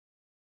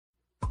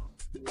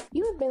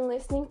You have been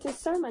listening to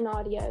sermon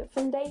audio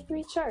from Day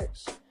 3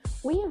 Church.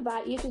 We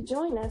invite you to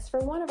join us for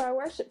one of our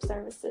worship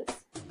services.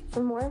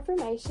 For more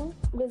information,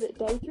 visit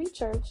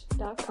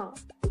day3church.com.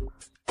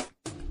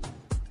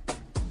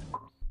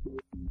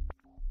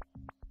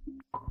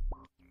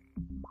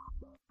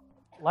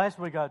 Last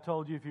week I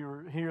told you, if you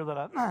were here, that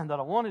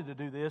I wanted to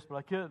do this, but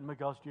I couldn't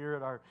because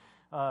Jared, our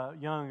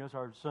youngest,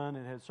 our son,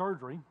 had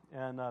surgery,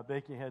 and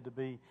Becky had to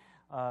be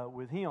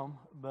with him.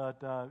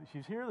 But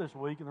she's here this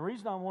week, and the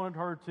reason I wanted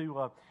her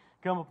to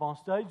come up on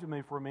stage with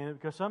me for a minute,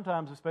 because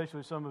sometimes,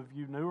 especially some of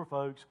you newer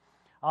folks,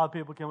 a lot of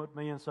people come up to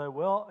me and say,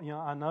 well, you know,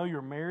 I know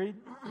you're married,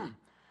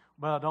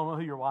 but I don't know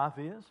who your wife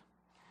is.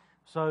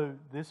 So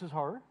this is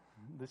her.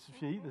 This is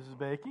she. This is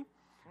Becky,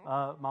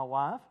 my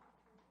wife.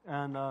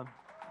 And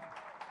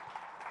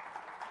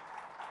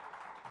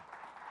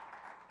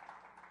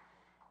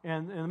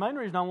the main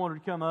reason I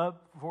wanted to come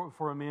up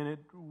for a minute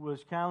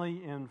was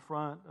kindly in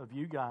front of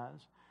you guys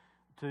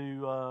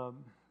to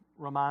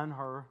remind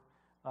her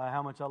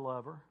how much I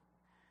love her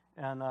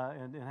and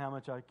how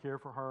much I care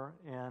for her,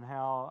 and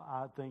how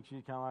I think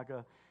she's kind of like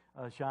a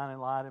shining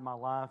light in my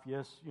life.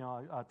 Yes, you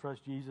know, I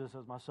trust Jesus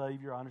as my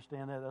Savior. I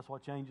understand that. That's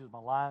what changes my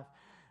life.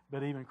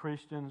 But even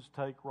Christians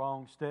take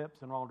wrong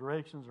steps in wrong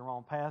directions and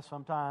wrong paths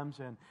sometimes.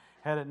 And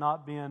had it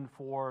not been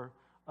for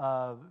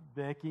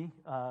Becky,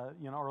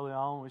 early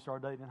on, we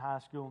started dating in high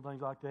school and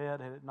things like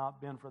that. Had it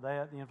not been for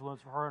that, the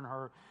influence of her and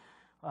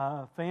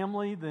her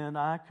family, then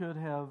I could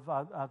have,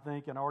 I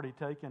think, and already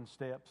taken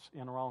steps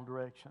in the wrong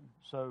direction.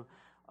 So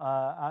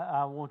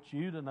I want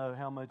you to know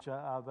how much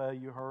I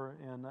value her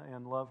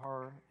and love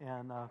her,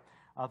 and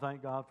I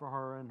thank God for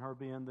her and her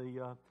being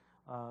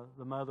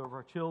the mother of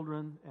our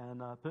children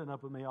and putting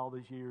up with me all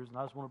these years. And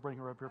I just want to bring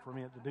her up here for a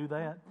minute to do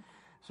that.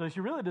 So she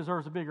really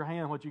deserves a bigger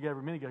hand than what you gave her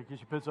a minute ago, because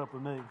she puts up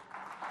with me.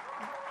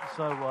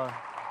 So,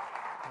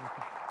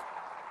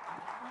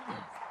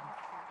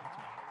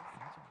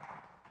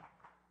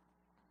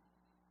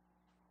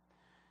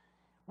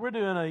 we're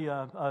doing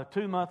a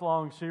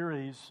 2-month-long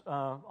series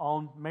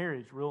on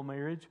marriage, real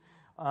marriage.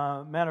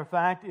 Matter of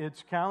fact,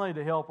 it's kindly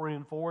to help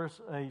reinforce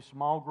a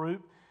small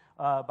group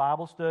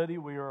Bible study.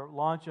 We are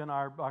launching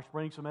our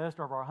spring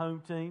semester of our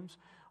home teams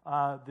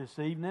this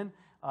evening.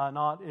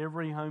 Not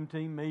every home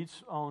team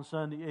meets on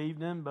Sunday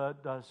evening,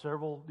 but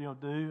several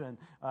do, and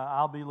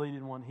I'll be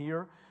leading one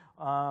here.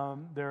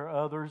 There are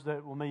others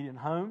that will meet in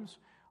homes.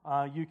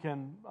 You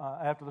can,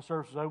 after the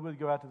service is over,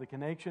 go out to the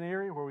connection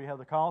area where we have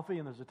the coffee,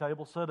 and there's a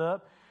table set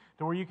up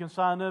to where you can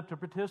sign up to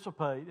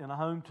participate in a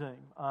home team.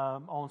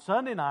 On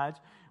Sunday nights,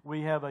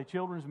 we have a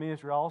children's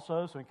ministry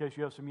also, so in case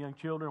you have some young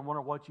children and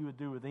wonder what you would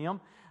do with them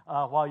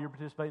while you're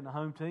participating in the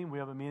home team, we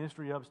have a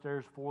ministry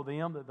upstairs for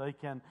them that they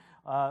can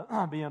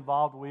be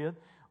involved with.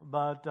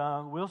 But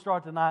we'll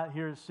start tonight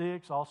here at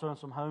 6, also in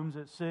some homes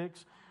at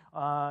 6.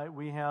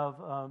 We have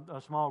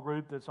a small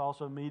group that's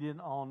also meeting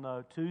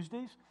on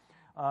Tuesdays.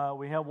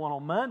 We have one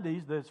on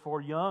Mondays that's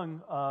for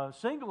young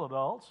single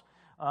adults,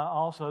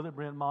 also that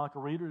Brent and Monica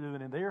Reed are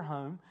doing in their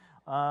home.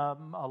 A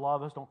lot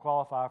of us don't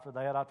qualify for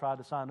that. I tried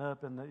to sign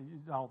up, and I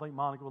don't think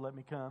Monica will let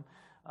me come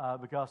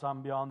because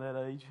I'm beyond that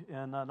age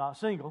and not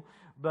single.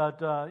 But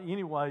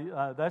anyway,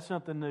 that's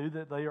something new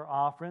that they are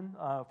offering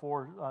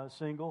for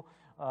single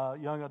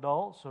young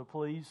adults, so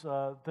please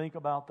think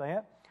about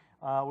that.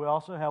 We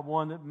also have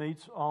one that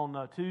meets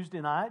on Tuesday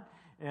night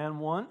and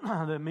one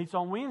that meets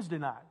on Wednesday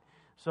night.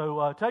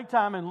 So take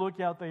time and look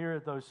out there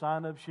at those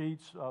sign-up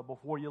sheets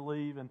before you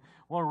leave, and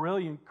I want to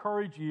really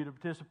encourage you to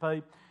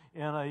participate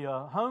in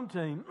a home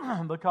team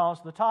because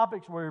the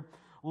topics we're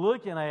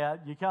looking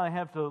at, you kind of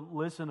have to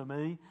listen to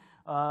me,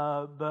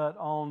 but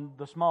on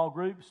the small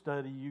group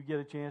study, you get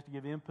a chance to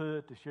give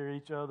input, to share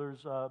each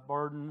other's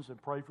burdens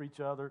and pray for each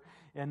other,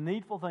 and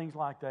needful things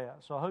like that.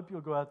 So I hope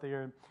you'll go out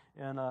there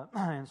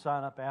and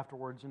sign up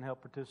afterwards and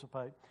help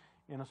participate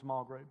in a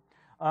small group.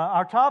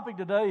 Our topic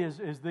today is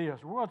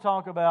this. We're going to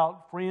talk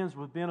about friends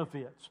with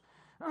benefits.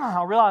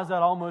 I realize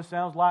that almost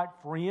sounds like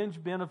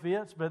fringe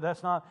benefits, but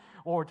that's not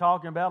what we're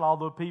talking about,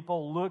 although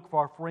people look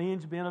for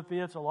fringe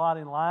benefits a lot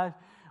in life.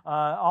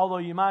 Although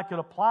you might could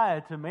apply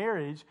it to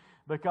marriage,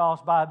 because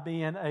by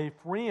being a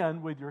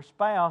friend with your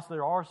spouse,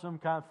 there are some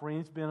kind of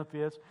fringe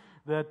benefits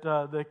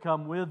that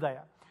come with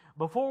that.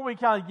 Before we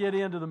kind of get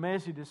into the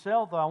message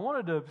itself, though, I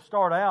wanted to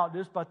start out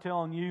just by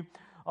telling you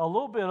a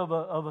little bit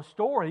of a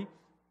story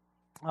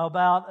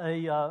about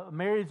a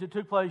marriage that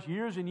took place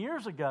years and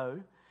years ago,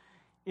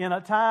 in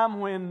a time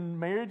when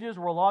marriages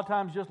were a lot of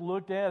times just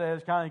looked at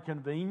as kind of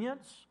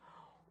convenience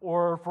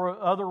or for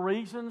other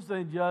reasons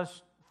than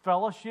just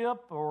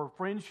fellowship or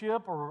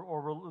friendship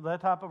or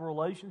that type of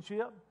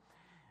relationship.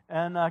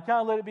 And kind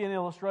of let it be an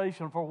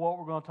illustration for what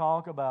we're going to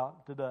talk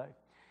about today.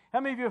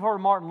 How many of you have heard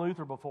of Martin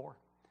Luther before?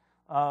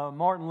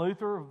 Martin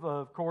Luther,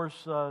 of course,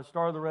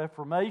 started the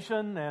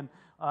Reformation and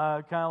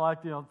kind of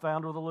like the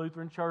founder of the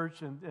Lutheran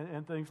Church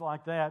and things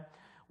like that.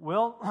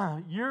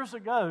 Well, years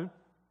ago,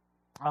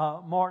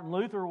 Martin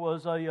Luther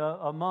was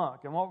a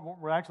monk, and what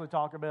we're actually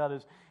talking about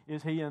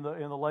is he and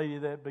the lady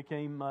that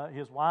became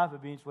his wife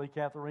eventually,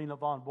 Katharina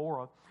von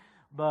Bora.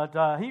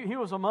 But he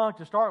was a monk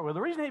to start with.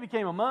 The reason he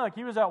became a monk,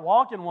 he was out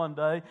walking one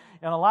day,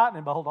 and a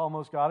lightning bolt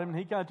almost got him, and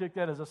he kind of took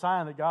that as a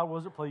sign that God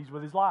wasn't pleased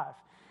with his life.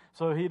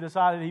 So he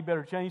decided he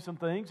better change some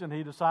things, and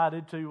he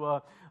decided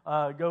to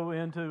go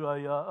into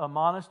a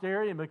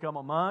monastery and become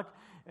a monk,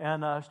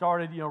 and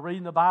started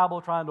reading the Bible,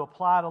 trying to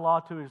apply it a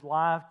lot to his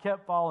life,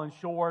 kept falling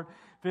short,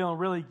 feeling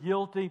really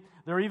guilty.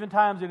 There were even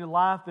times in his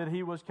life that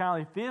he was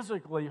kind of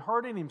physically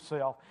hurting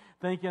himself,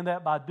 thinking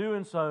that by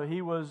doing so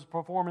he was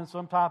performing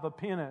some type of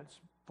penance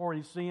for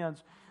his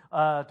sins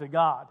to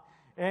God.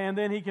 And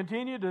then he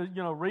continued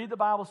to read the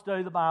Bible,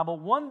 study the Bible.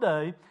 One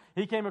day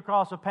he came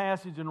across a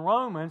passage in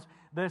Romans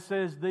that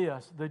says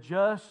this: the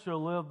just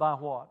shall live by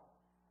what?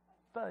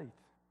 Faith.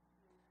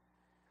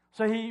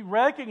 So he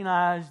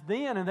recognized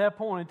then, at that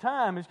point in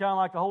time, it's kind of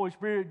like the Holy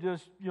Spirit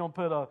just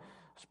put a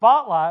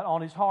spotlight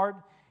on his heart,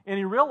 and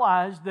he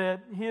realized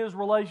that his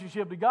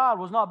relationship to God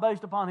was not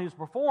based upon his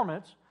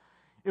performance.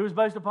 It was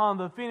based upon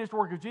the finished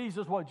work of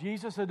Jesus, what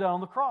Jesus had done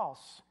on the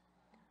cross.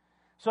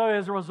 So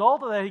as a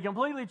result of that, he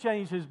completely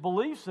changed his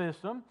belief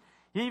system.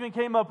 He even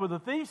came up with a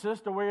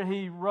thesis to where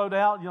he wrote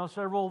out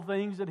several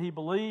things that he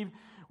believed.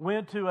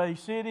 Went to a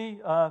city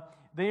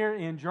there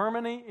in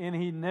Germany, and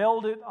he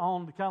nailed it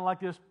on kind of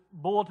like this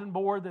bulletin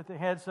board that they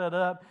had set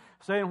up,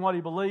 saying what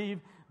he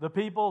believed. The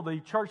people, the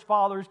church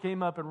fathers,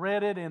 came up and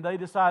read it, and they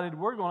decided,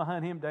 we're going to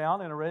hunt him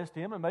down and arrest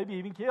him and maybe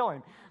even kill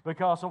him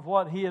because of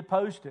what he had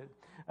posted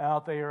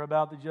out there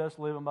about the just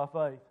living by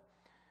faith.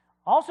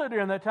 Also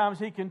during that time, as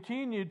he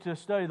continued to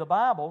study the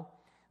Bible,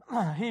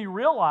 he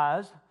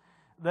realized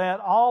that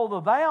all the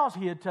vows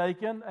he had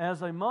taken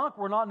as a monk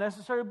were not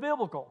necessarily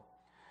biblical,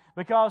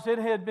 because it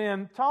had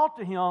been taught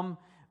to him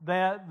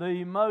that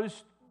the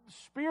most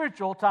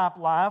spiritual type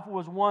life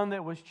was one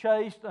that was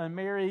chaste,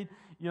 unmarried,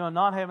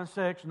 not having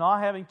sex,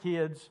 not having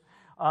kids,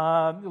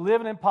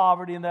 living in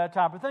poverty and that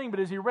type of thing. But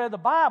as he read the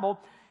Bible,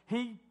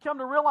 he come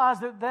to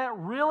realize that that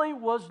really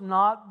was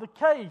not the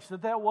case,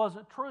 that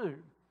wasn't true.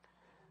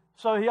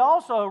 So he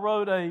also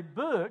wrote a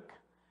book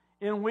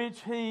in which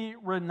he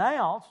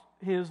renounced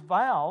his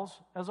vows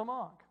as a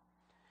monk.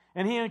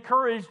 And he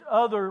encouraged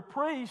other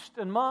priests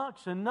and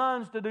monks and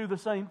nuns to do the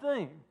same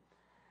thing,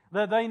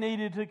 that they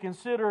needed to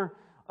consider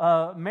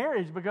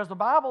marriage, because the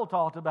Bible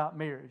talked about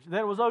marriage, that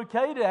it was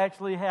okay to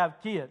actually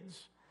have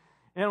kids,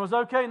 and it was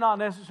okay not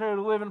necessarily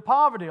to live in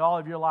poverty all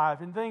of your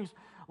life and things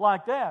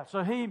like that.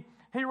 So he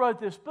wrote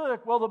this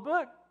book. Well, the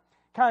book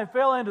kind of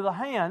fell into the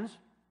hands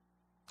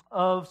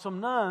of some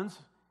nuns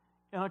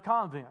in a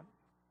convent.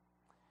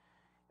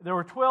 There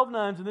were 12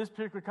 nuns in this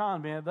particular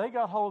convent. They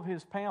got hold of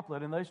his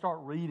pamphlet and they start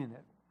reading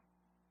it.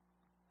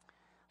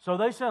 So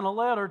they sent a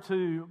letter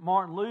to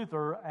Martin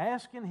Luther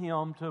asking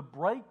him to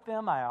break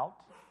them out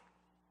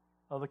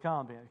of the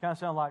convent. It kind of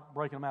sounds like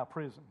breaking them out of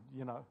prison,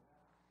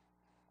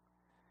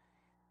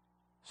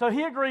 So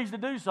he agrees to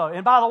do so.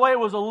 And by the way, it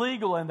was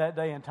illegal in that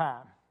day and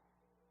time.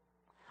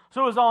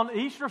 So it was on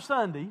Easter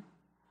Sunday,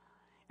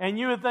 and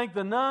you would think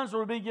the nuns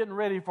would be getting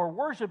ready for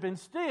worship.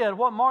 Instead,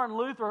 what Martin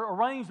Luther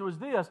arranged was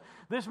this.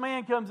 This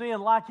man comes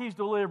in like he's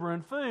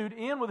delivering food.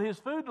 In with his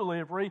food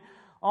delivery,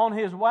 on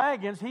his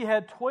wagons, he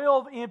had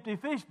 12 empty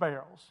fish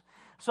barrels.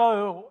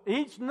 So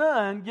each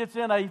nun gets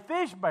in a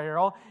fish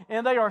barrel,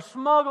 and they are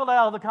smuggled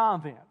out of the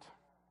convent.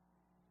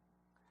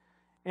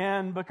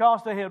 And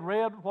because they had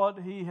read what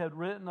he had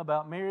written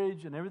about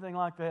marriage and everything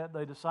like that,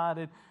 they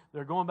decided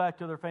they're going back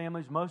to their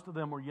families. Most of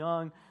them were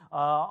young.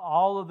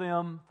 All of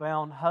them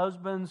found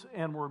husbands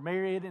and were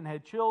married and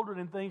had children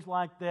and things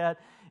like that,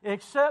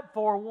 except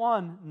for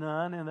one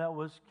nun, and that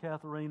was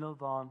Katharina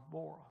von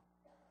Bora.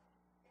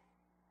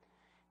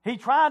 He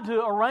tried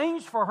to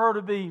arrange for her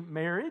to be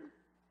married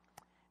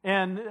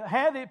and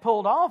had it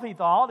pulled off, he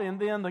thought, and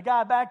then the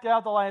guy backed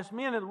out the last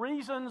minute. The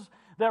reasons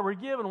that were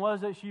given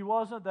was that she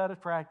wasn't that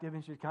attractive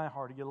and she was kind of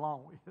hard to get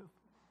along with.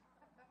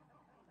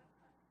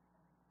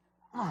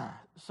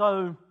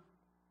 So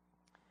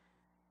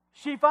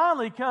she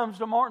finally comes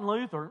to Martin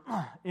Luther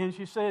and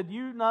she said,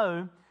 you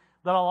know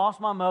that I lost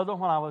my mother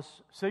when I was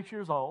 6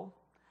 years old,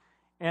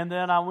 and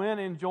then I went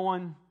and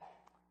joined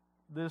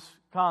this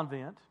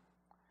convent,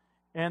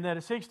 and that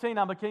at 16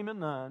 I became a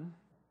nun,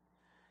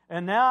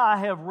 and now I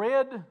have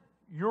read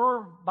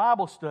your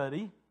Bible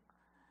study,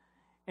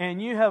 and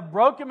you have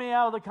broken me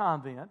out of the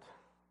convent,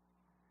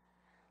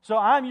 so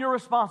I'm your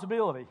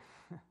responsibility.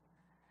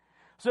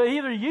 So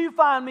either you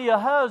find me a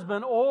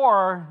husband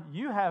or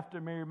you have to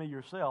marry me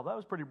yourself. That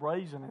was pretty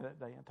brazen in that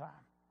day and time.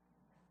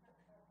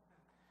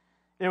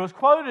 It was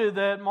quoted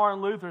that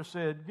Martin Luther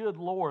said, good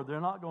Lord,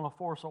 they're not going to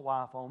force a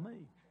wife on me.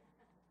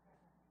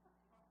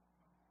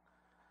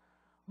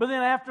 But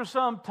then after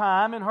some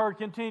time and her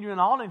continuing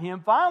on in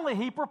him, finally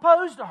he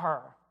proposed to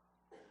her.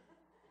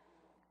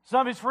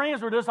 Some of his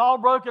friends were just all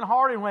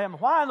brokenhearted and went,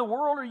 why in the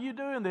world are you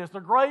doing this? The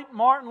great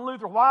Martin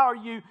Luther, why are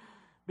you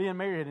being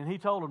married? And he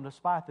told them to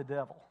spite the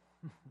devil,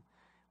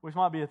 which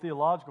might be a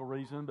theological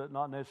reason, but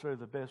not necessarily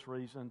the best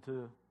reason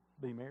to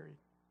be married.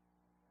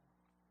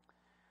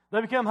 They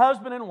became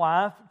husband and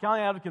wife,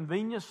 kind of out of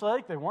convenience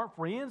sake. They weren't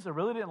friends. They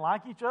really didn't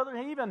like each other.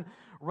 He even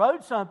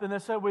wrote something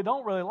that said, we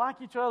don't really like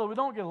each other. We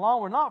don't get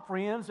along. We're not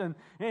friends and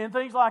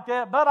things like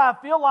that. But I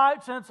feel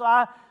like since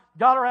I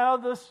got her out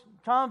of this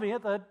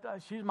convent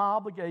that she's my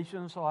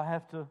obligation, so I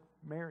have to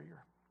marry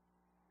her.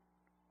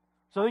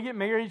 So they get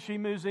married. She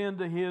moves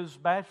into his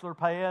bachelor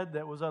pad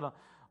that was at a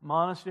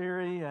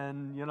monastery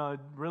and,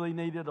 really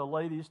needed a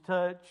lady's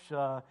touch.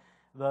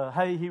 The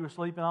hay he was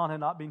sleeping on had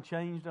not been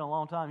changed in a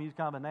long time. He was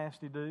kind of a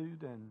nasty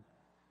dude. And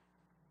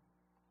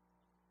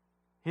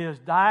his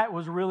diet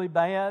was really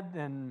bad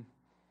and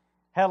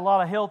had a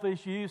lot of health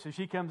issues. So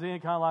she comes in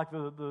kind of like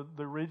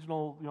the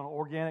original,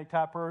 organic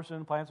type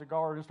person, plants a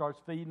garden, starts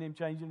feeding him,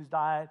 changing his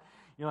diet,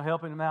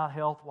 helping him out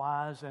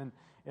health-wise and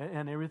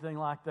everything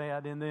like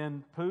that. And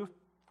then, poof,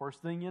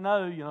 first thing you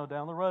know,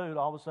 down the road,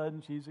 all of a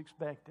sudden she's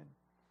expecting.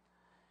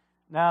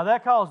 Now,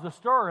 that caused a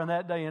stir in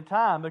that day and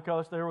time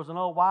because there was an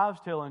old wives'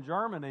 tale in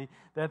Germany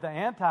that the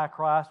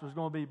Antichrist was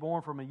going to be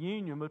born from a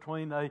union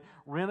between a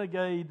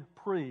renegade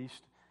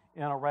priest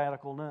and a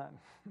radical nun.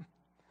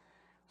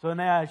 So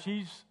now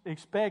she's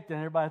expecting,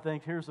 everybody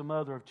thinks, here's the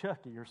mother of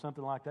Chucky or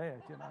something like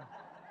that,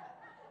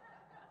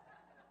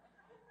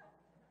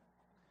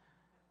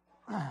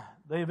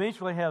 They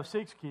eventually have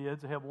 6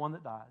 kids. They have one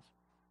that dies.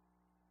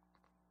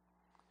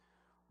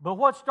 But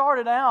what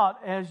started out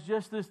as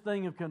just this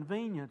thing of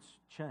convenience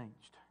changed.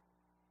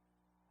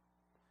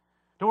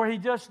 To where he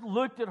just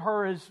looked at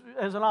her as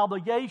an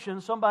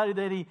obligation, somebody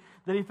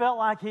that he felt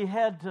like he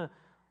had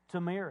to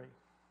marry.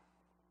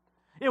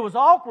 It was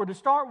awkward to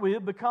start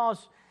with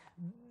because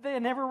they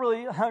never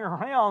really hung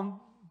around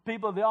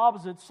people of the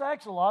opposite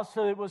sex a lot,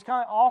 so it was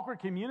kind of awkward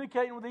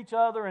communicating with each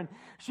other, and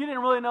she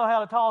didn't really know how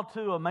to talk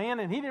to a man,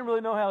 and he didn't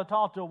really know how to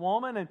talk to a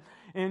woman,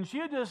 and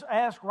she would just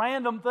ask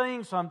random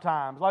things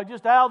sometimes, like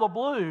just out of the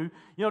blue,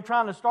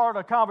 trying to start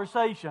a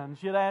conversation.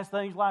 She'd ask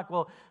things like,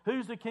 well,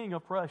 who's the king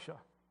of Prussia?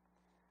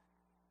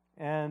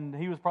 And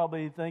he was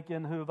probably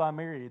thinking, who have I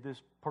married?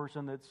 This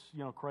person that's,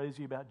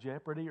 crazy about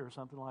Jeopardy or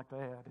something like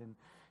that. And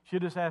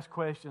she'd just ask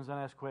questions,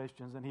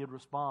 and he'd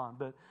respond.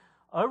 But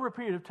over a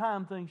period of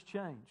time, things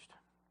changed.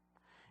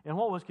 And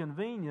what was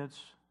convenience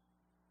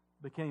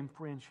became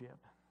friendship.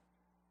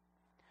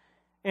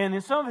 And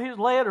in some of his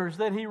letters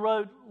that he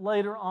wrote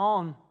later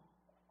on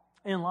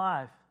in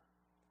life,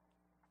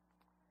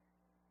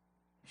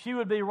 she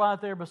would be right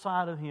there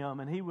beside of him,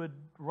 and he would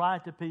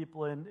write to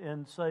people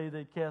and say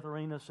that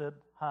Katharina said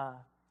hi.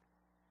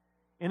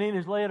 And in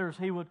his letters,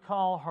 he would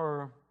call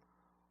her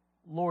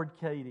Lord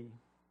Katie,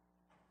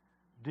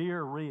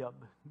 Dear Rib.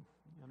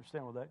 You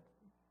understand where that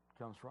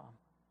comes from?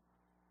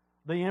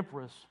 The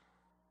Empress,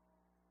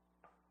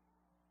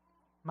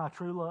 my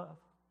true love,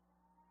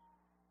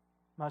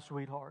 my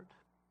sweetheart,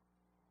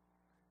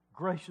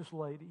 gracious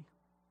lady,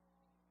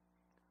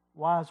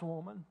 wise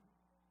woman,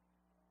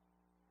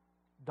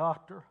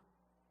 doctor,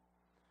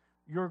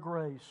 your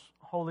grace,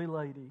 holy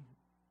lady,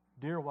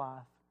 dear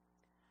wife,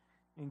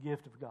 and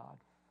gift of God.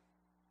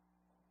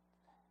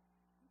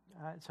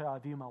 That's how I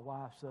view my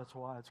wife, so that's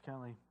why it's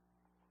kind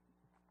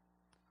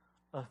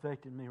of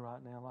affecting me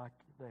right now like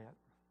that.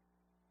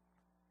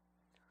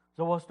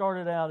 So what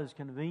started out as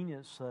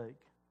convenience sake,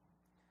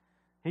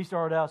 he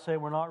started out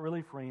saying, we're not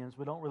really friends,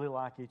 we don't really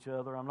like each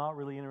other, I'm not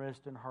really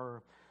interested in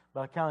her,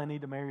 but I kind of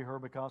need to marry her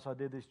because I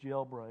did this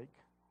jailbreak.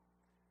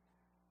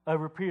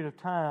 Over a period of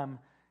time,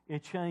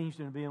 it changed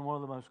into being one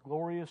of the most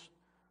glorious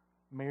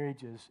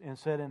marriages and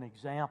set an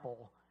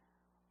example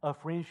of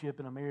friendship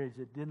in a marriage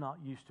that did not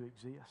used to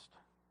exist.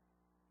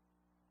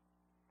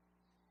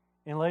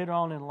 And later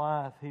on in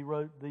life, he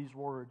wrote these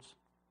words.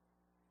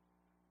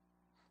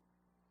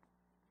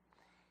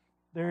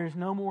 There is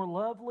no more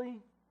lovely,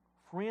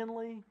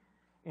 friendly,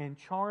 and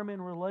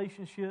charming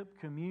relationship,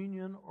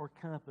 communion, or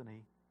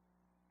company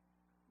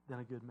than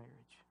a good marriage.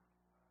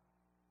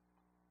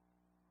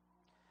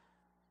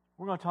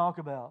 We're going to talk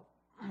about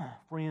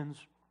friends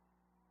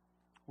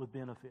with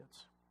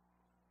benefits.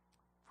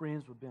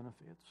 Friends with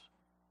benefits.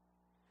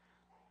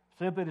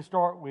 Simply to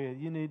start with,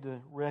 you need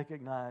to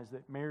recognize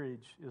that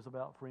marriage is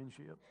about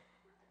friendship.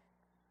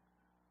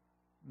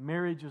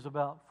 Marriage is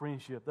about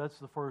friendship. That's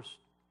the first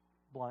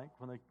blank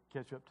when they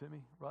catch up to me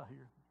right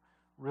here.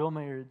 Real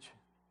marriage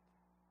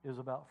is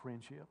about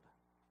friendship.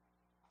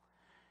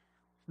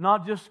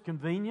 Not just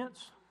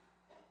convenience.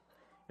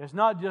 It's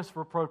not just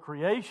for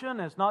procreation.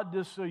 It's not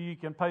just so you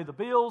can pay the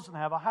bills and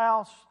have a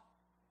house.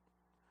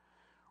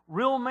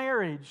 Real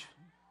marriage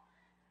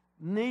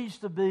needs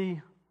to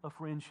be a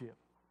friendship.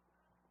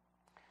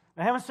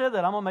 Now, having said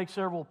that, I'm going to make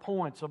several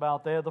points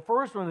about that. The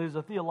first one is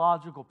a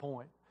theological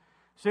point,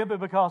 simply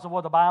because of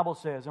what the Bible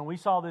says. And we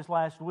saw this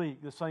last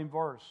week, the same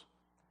verse.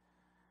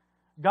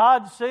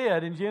 God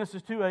said in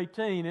Genesis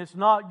 2:18, it's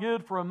not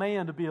good for a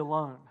man to be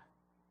alone.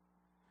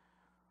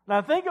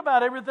 Now think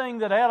about everything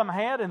that Adam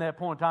had in that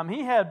point in time.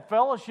 He had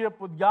fellowship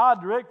with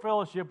God, direct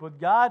fellowship with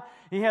God.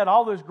 He had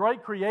all this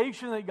great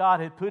creation that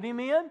God had put him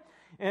in.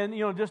 And,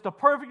 just a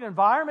perfect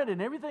environment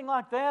and everything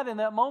like that in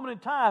that moment in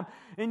time.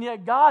 And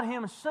yet God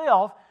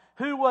Himself,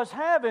 who was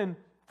having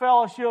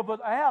fellowship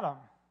with Adam,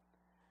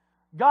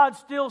 God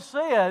still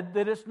said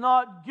that it's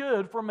not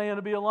good for man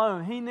to be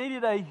alone. He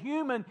needed a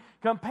human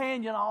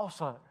companion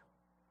also.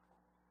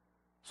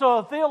 So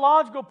a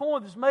theological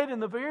point that's made in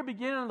the very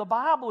beginning of the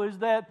Bible is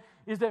that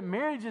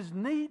marriage is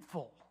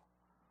needful.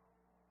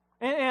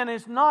 And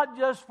it's not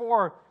just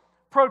for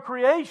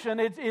procreation,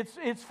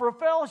 it's for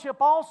fellowship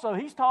also.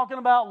 He's talking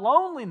about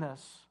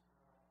loneliness.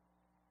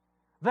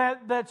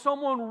 That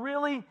someone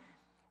really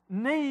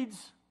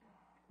needs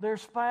their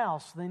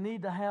spouse. They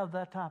need to have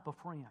that type of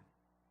friend.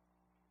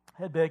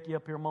 I had Becky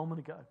up here a moment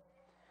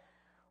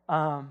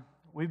ago.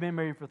 We've been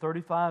married for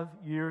 35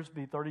 years,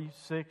 be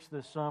 36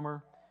 this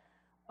summer.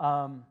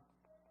 I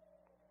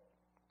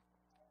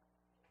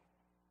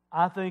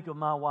think of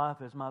my wife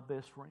as my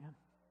best friend.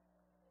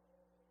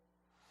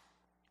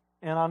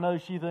 And I know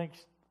she thinks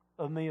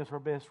of me as her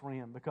best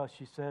friend because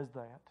she says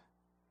that.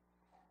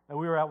 And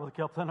we were out with a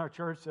couple in our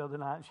church the other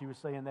night, and she was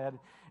saying that.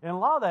 And a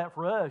lot of that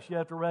for us, you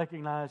have to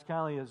recognize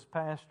Kylie as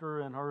pastor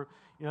and her,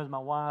 as my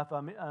wife.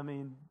 I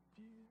mean,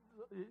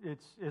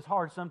 it's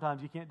hard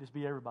sometimes. You can't just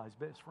be everybody's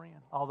best friend,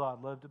 although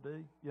I'd love to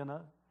be,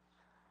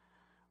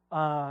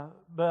 But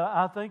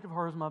I think of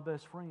her as my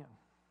best friend.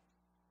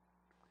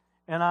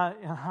 And I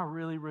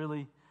really,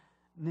 really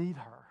need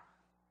her.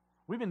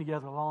 We've been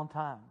together a long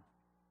time.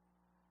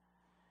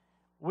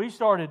 We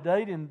started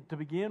dating to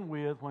begin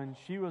with when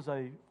she was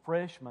a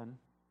freshman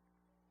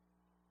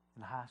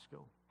in high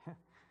school.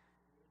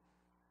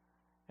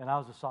 And I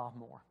was a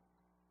sophomore.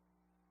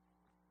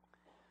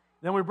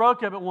 Then we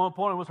broke up at one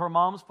point. It was her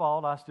mom's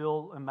fault. I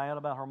still am mad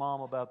about her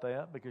mom about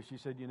that because she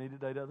said you need to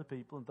date other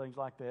people and things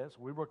like that. So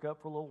we broke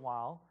up for a little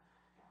while.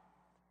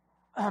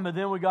 But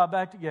then we got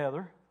back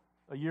together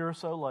a year or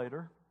so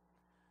later.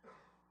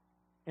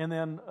 And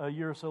then a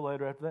year or so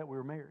later after that, we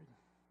were married.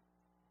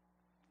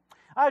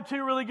 I had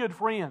two really good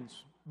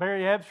friends,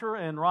 Barry Absher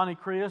and Ronnie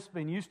Crisp.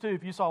 And used to,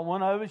 if you saw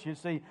one of us, you'd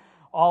see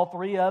all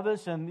three of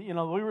us. And, we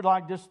were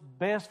like just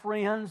best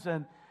friends.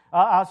 And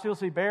I still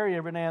see Barry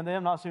every now and then.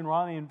 I've not seen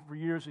Ronnie for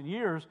years and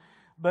years.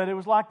 But it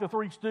was like the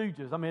Three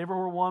Stooges. I mean,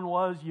 everywhere one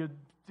was, you'd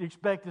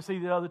expect to see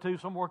the other two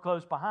somewhere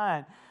close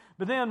behind.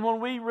 But then when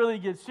we really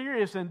get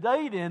serious in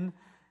dating,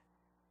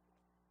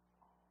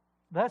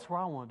 that's where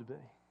I wanted to be.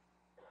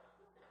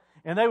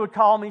 And they would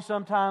call me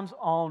sometimes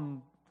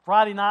on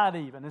Friday night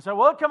even and say,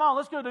 well, come on,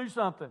 let's go do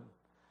something.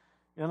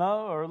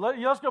 Or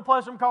let's go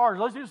play some cards.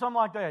 Let's do something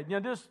like that.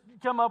 Just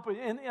come up with,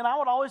 and I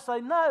would always say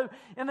no,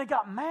 and they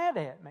got mad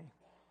at me.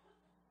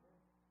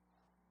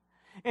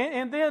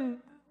 And then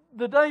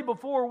the day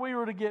before we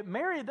were to get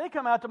married, they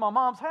come out to my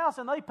mom's house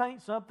and they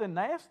paint something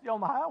nasty on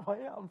the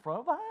highway out in front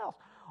of the house.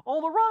 On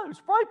the road,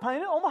 spray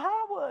paint it on the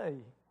highway.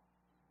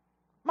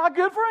 My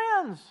good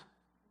friends.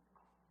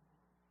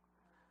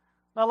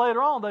 Now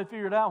later on, they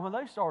figured out when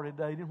they started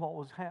dating what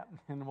was happening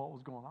and what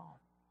was going on.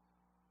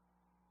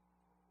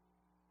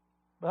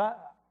 But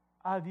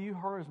I view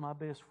her as my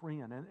best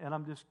friend. And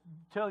I'm just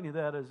telling you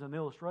that as an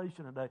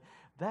illustration today.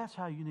 That's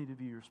how you need to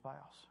view your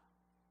spouse.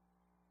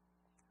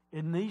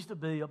 It needs to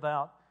be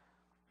about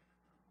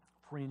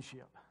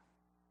friendship.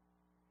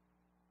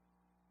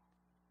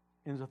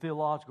 And there's a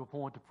theological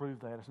point to prove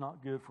that. It's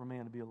not good for a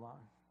man to be alone.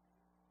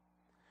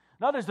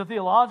 Not just a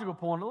theological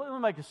point. Let me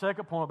make a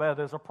second point about it.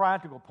 There's a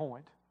practical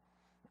point.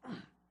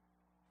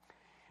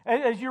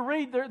 As you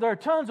read, there are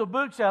tons of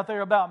books out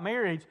there about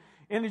marriage.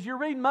 And as you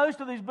read most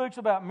of these books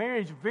about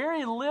marriage,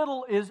 very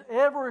little is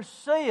ever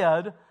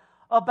said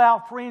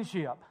about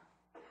friendship.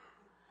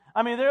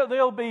 I mean,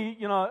 there'll be,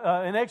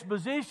 an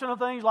exposition of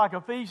things like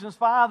Ephesians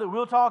 5 that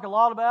we'll talk a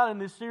lot about in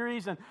this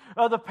series, and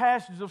other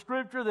passages of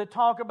Scripture that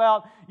talk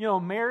about,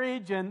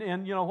 marriage and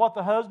what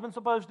the husband's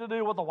supposed to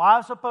do, what the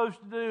wife's supposed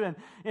to do,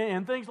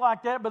 and things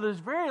like that. But there's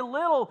very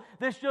little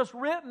that's just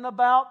written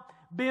about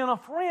being a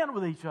friend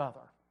with each other.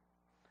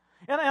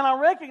 And I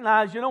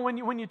recognize,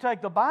 when you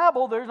take the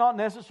Bible, there's not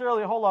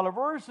necessarily a whole lot of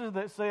verses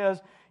that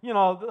says,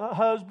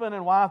 husband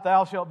and wife,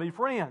 thou shalt be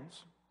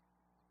friends.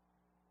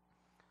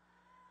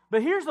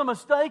 But here's the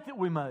mistake that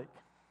we make.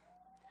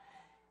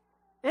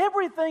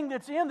 Everything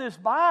that's in this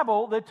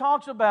Bible that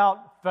talks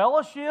about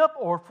fellowship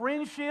or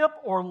friendship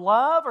or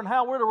love and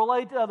how we're to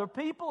relate to other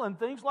people and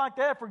things like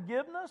that,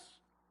 forgiveness,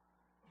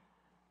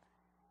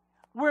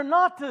 we're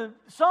not to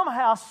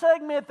somehow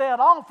segment that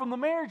off from the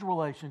marriage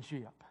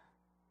relationship.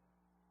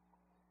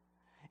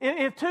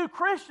 If two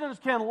Christians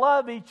can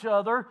love each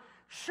other,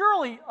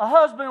 surely a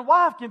husband and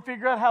wife can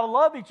figure out how to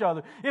love each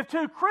other. If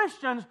two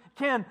Christians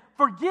can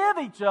forgive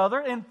each other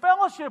and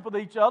fellowship with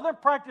each other,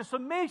 practice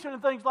submission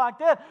and things like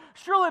that,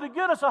 surely to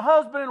goodness a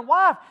husband and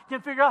wife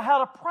can figure out how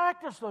to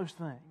practice those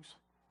things.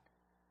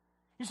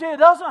 You see, it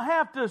doesn't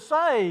have to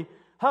say,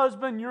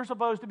 husband, you're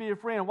supposed to be a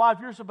friend. Wife,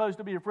 you're supposed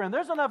to be a friend.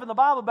 There's enough in the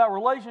Bible about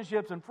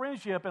relationships and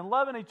friendship and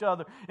loving each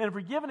other and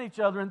forgiving each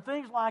other and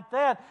things like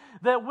that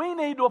we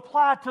need to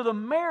apply to the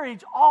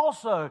marriage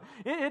also.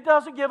 It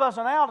doesn't give us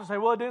an out to say,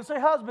 well, it didn't say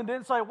husband,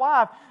 didn't say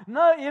wife.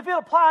 No, if it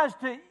applies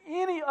to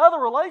any other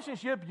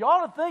relationship, you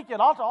ought to think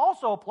it ought to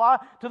also apply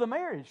to the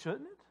marriage,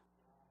 shouldn't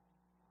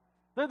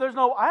it? There's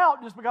no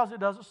out just because it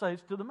doesn't say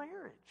it's to the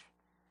marriage.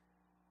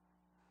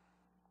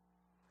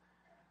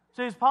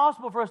 See, it's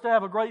possible for us to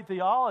have a great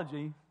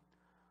theology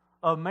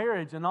of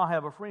marriage and not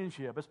have a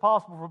friendship. It's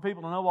possible for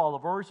people to know all the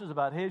verses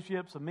about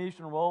headship,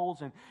 submission,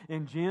 roles,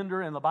 and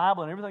gender and the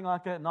Bible and everything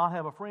like that and not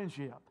have a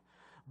friendship.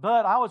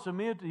 But I would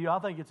submit to you, I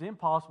think it's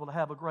impossible to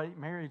have a great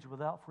marriage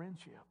without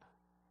friendship.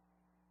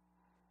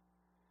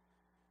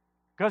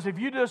 Because if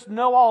you just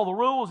know all the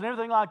rules and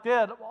everything like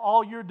that,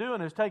 all you're doing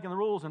is taking the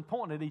rules and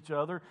pointing at each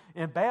other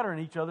and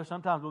battering each other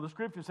sometimes with the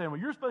Scripture saying, well,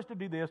 you're supposed to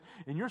do this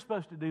and you're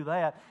supposed to do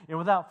that. And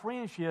without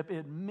friendship,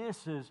 it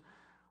misses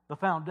the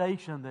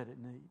foundation that it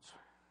needs.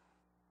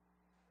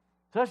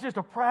 So that's just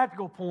a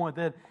practical point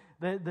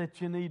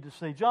that you need to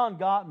see. John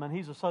Gottman,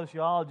 he's a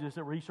sociologist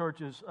that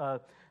researches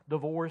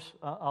divorce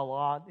a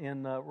lot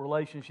in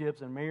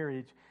relationships and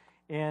marriage.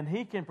 And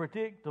he can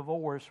predict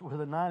divorce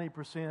with a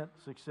 90%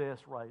 success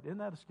rate. Isn't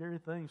that a scary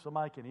thing?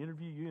 Somebody can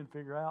interview you and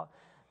figure out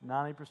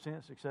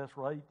 90% success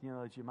rate,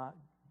 that you might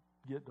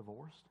get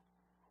divorced.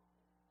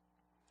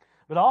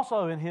 But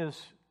also in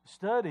his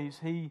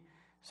studies, he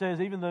says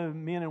even though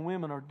men and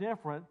women are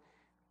different,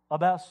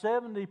 about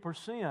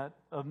 70%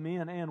 of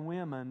men and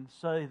women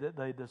say that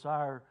they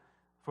desire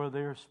for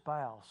their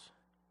spouse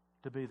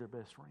to be their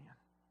best friend.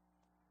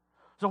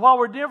 So while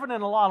we're different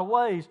in a lot of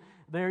ways,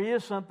 there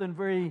is something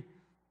very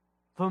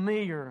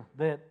familiar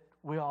that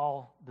we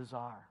all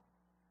desire.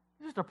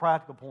 Just a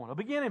practical point, a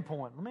beginning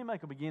point. Let me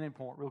make a beginning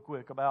point real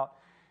quick about,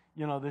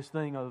 this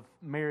thing of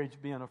marriage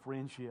being a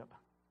friendship.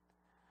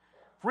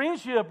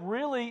 Friendship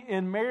really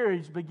in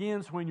marriage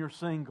begins when you're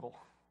single.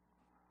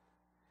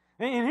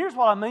 And here's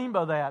what I mean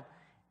by that.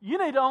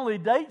 You need to only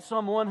date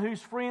someone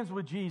who's friends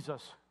with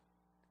Jesus.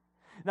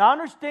 Now, I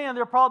understand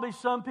there are probably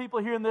some people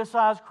here in this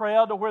size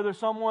crowd to where there's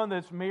someone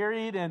that's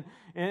married and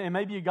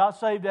maybe you got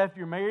saved after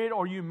you're married,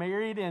 or you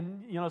married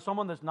and,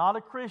 someone that's not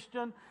a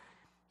Christian.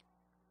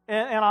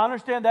 And I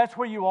understand that's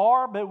where you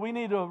are, but we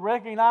need to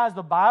recognize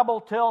the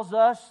Bible tells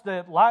us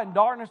that light and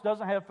darkness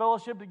doesn't have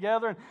fellowship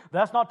together. And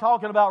that's not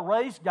talking about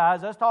race,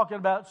 guys. That's talking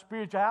about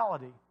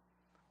spirituality.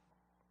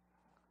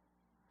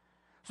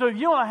 So if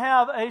you want to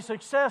have a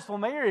successful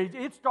marriage,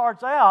 it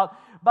starts out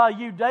by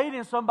you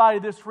dating somebody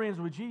that's friends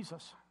with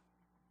Jesus.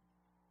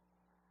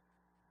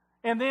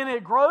 And then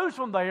it grows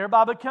from there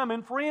by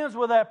becoming friends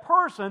with that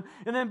person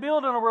and then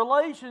building a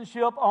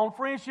relationship on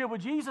friendship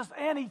with Jesus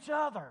and each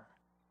other.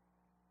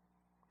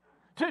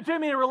 Too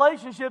many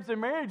relationships and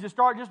marriages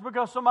start just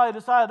because somebody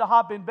decided to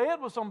hop in bed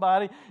with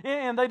somebody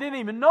and they didn't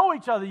even know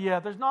each other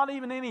yet. There's not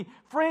even any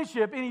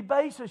friendship, any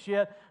basis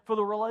yet for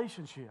the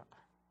relationship.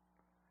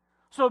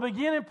 So a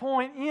beginning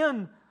point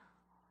in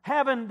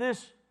having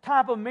this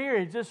type of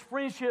marriage, this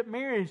friendship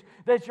marriage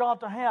that you ought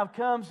to have,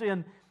 comes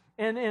in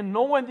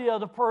knowing the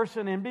other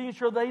person and being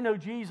sure they know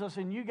Jesus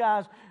and you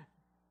guys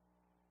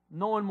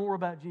knowing more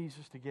about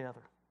Jesus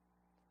together.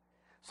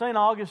 St.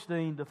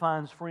 Augustine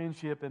defines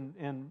friendship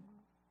in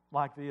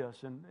like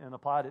this and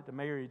applied it to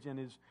marriage in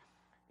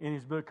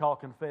his book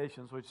called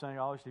Confessions, which St.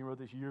 Augustine wrote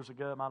this years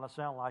ago. It might not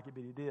sound like it,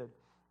 but he did.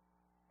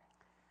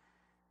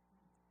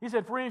 He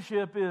said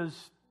friendship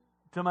is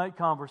to make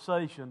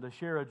conversation, to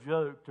share a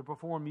joke, to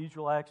perform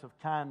mutual acts of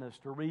kindness,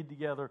 to read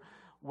together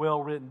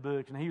well-written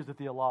books. And he was a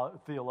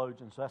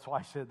theologian, so that's why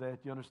I said that.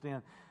 You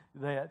understand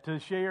that? To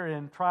share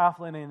in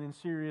trifling and in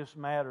serious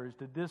matters,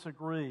 to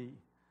disagree,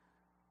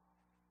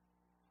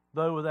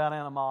 though without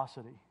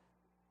animosity.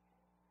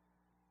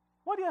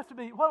 Why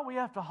do we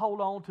have to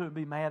hold on to and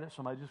be mad at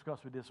somebody just because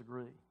we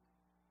disagree?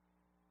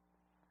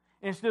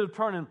 Instead of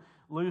turning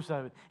loose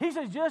of it. He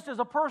says, just as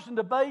a person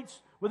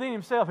debates within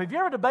himself. Have you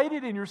ever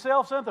debated in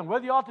yourself something,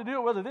 whether you ought to do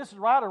it, whether this is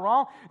right or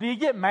wrong? Do you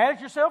get mad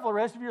at yourself for the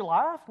rest of your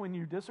life when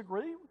you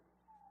disagree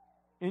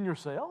in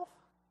yourself?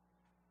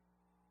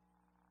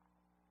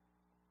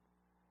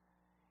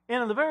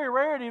 And in the very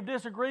rarity of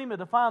disagreement,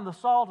 to find the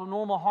salt of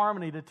normal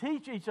harmony, to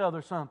teach each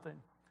other something,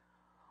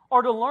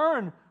 or to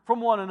learn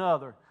from one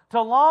another,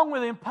 to long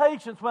with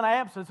impatience when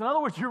absent. In other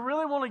words, you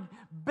really want to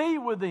be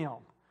with them,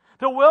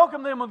 to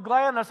welcome them with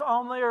gladness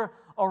on their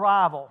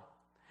arrival.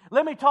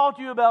 Let me talk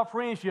to you about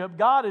friendship.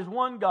 God is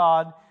one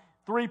God,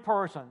 three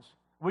persons.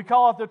 We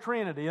call it the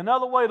Trinity.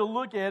 Another way to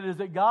look at it is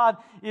that God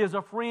is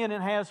a friend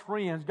and has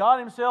friends. God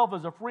Himself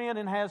is a friend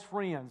and has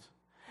friends.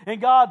 And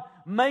God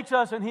makes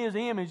us in His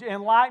image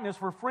and likeness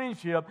for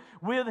friendship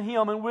with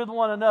Him and with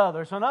one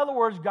another. So in other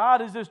words,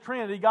 God is this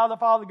Trinity, God the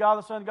Father, God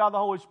the Son, God the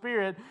Holy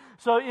Spirit.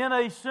 So in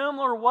a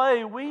similar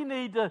way, we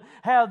need to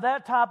have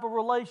that type of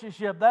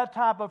relationship, that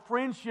type of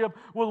friendship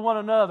with one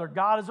another.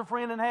 God is a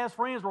friend and has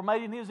friends. We're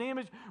made in His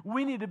image.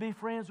 We need to be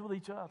friends with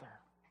each other.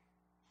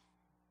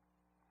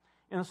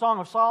 In the Song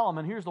of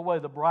Solomon, here's the way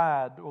the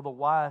bride or the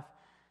wife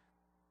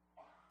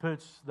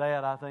puts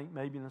that, I think,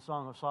 maybe in the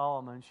Song of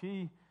Solomon.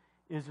 She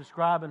is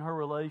describing her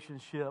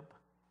relationship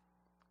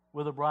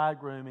with the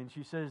bridegroom, and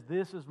she says,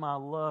 "This is my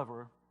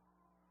lover,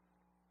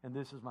 and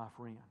this is my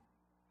friend."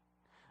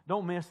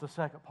 Don't miss the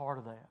second part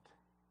of that.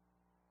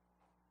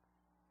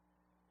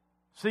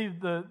 See,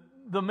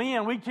 the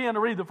men, we tend to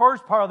read the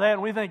first part of that,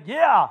 and we think,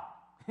 yeah,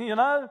 we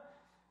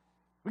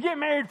get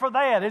married for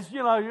that. It's,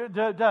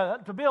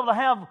 to be able to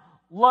have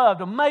love,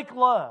 to make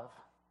love.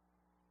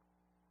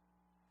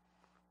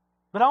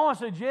 But I want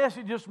to suggest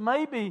that just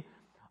maybe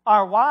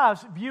our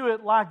wives view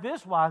it like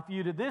this wife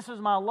viewed it. This is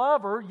my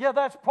lover. Yeah,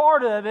 that's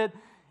part of it.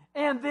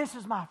 And this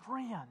is my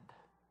friend.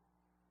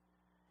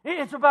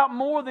 It's about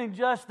more than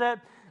just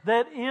that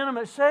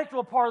intimate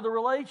sexual part of the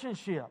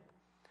relationship.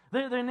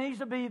 There needs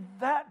to be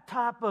that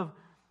type of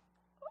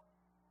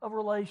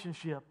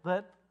relationship,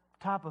 that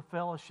type of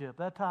fellowship,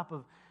 that type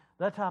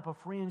of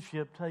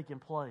friendship taking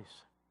place.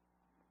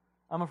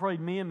 I'm afraid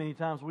men, many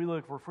times, we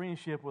look for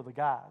friendship with the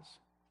guys.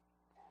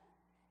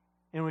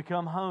 And we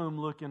come home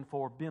looking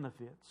for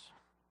benefits.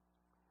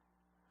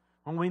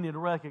 And we need to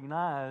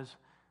recognize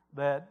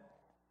that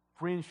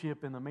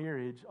friendship in the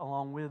marriage,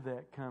 along with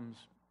that comes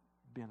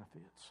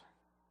benefits.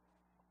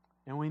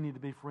 And we need to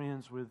be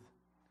friends with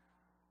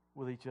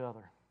each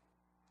other.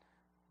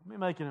 Let me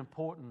make an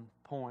important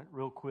point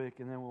real quick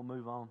and then we'll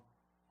move on.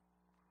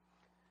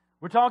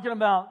 We're talking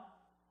about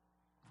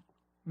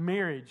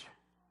marriage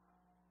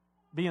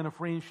being a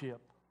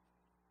friendship.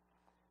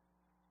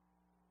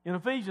 In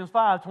Ephesians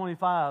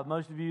 5:25,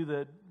 most of you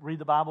that read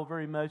the Bible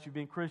very much, you've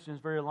been Christians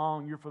very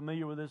long, you're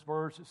familiar with this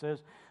verse. It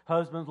says,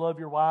 husbands, love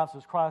your wives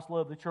as Christ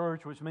loved the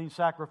church, which means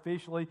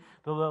sacrificially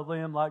to love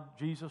them like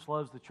Jesus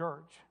loves the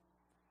church.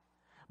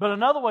 But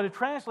another way to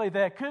translate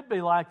that could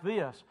be like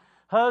this.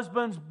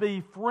 Husbands,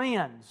 be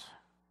friends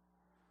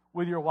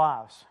with your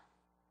wives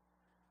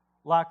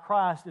like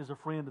Christ is a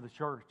friend of the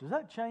church. Does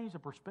that change the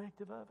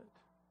perspective of it?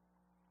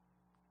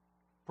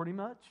 Pretty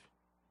much.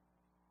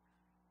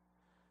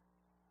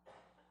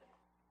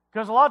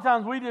 Because a lot of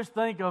times we just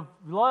think of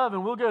love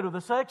and we'll go to the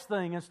sex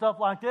thing and stuff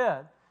like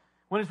that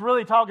when it's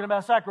really talking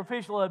about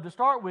sacrificial love to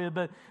start with.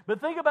 But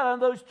think about it in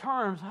those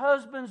terms.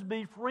 Husbands,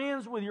 be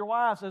friends with your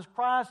wives as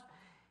Christ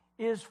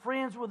is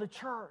friends with the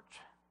church.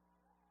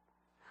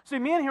 See,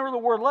 men hear the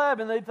word love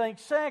and they think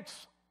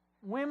sex.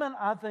 Women,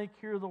 I think,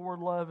 hear the word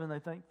love and they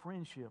think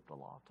friendship a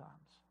lot of times.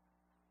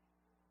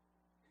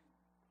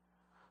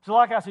 So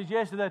like I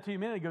suggested that to you a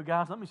minute ago,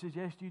 guys, let me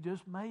suggest to you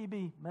just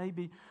maybe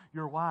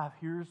your wife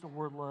hears the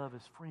word love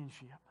as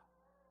friendship.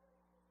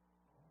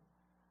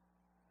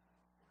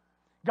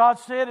 God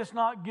said it's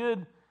not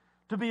good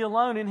to be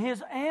alone, and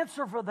His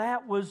answer for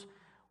that was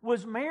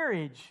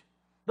marriage.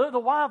 The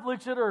wife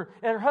looks at her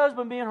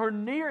husband being her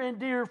near and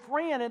dear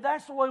friend, and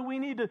that's the way we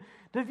need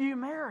to view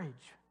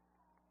marriage.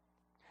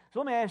 So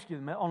let me ask you,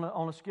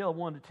 on a scale of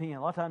 1 to 10,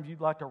 a lot of times you'd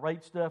like to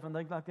rate stuff and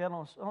things like that.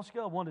 On a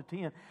scale of 1 to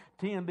 10,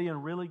 10 being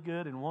really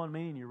good and 1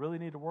 meaning you really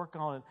need to work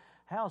on it,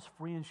 how's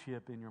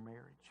friendship in your marriage?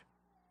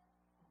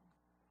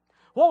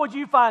 What would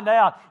you find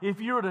out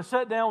if you were to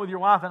sit down with your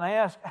wife and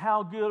ask,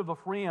 how good of a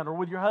friend, or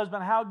with your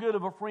husband, how good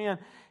of a friend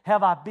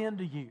have I been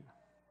to you?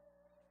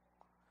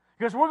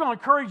 Because we're going to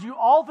encourage you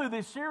all through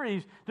this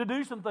series to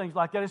do some things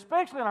like that,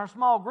 especially in our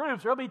small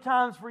groups. There'll be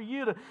times for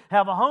you to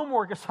have a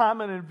homework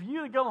assignment and for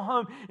you to go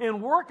home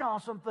and work on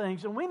some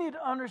things. And we need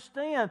to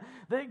understand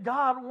that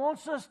God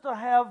wants us to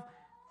have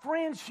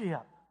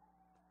friendship.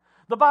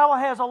 The Bible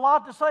has a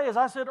lot to say, as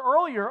I said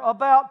earlier,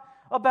 about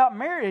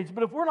marriage.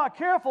 But if we're not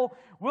careful,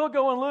 we'll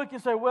go and look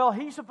and say, well,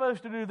 he's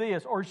supposed to do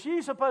this or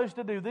she's supposed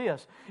to do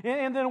this.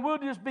 And then we'll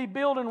just be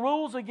building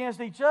rules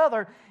against each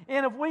other.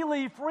 And if we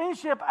leave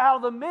friendship out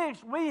of the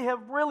mix, we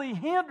have really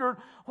hindered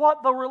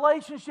what the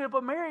relationship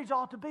of marriage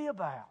ought to be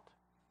about.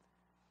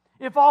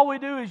 If all we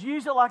do is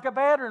use it like a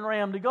battering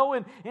ram to go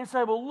in and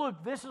say, well,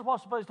 look, this is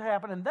what's supposed to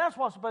happen and that's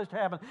what's supposed to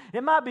happen.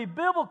 It might be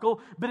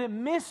biblical, but it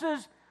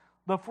misses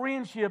the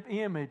friendship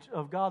image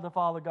of God the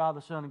Father, God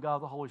the Son, and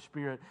God the Holy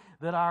Spirit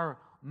that our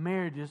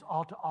marriages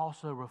ought to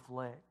also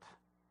reflect.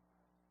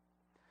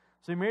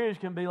 See, marriage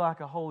can be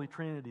like a holy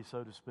trinity,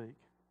 so to speak.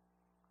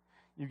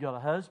 You've got a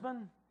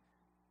husband,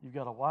 you've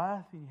got a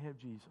wife, and you have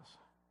Jesus.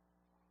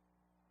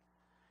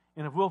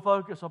 And if we'll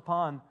focus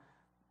upon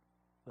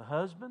the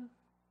husband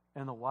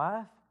and the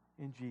wife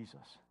and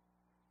Jesus.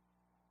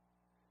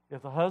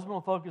 If the husband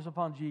will focus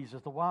upon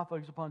Jesus, the wife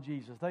focuses upon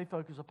Jesus, they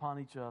focus upon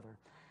each other.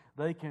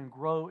 They can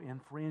grow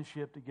in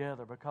friendship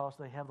together because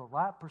they have the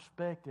right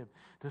perspective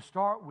to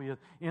start with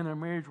in their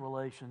marriage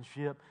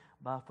relationship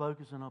by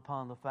focusing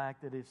upon the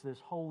fact that it's this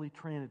holy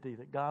trinity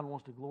that God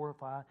wants to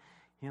glorify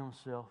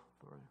Himself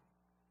through.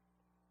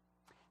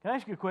 Can I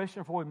ask you a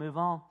question before we move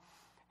on?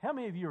 How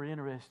many of you are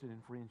interested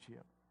in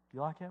friendship? Do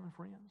you like having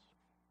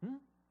friends?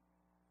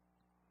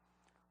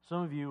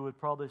 Some of you would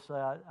probably say,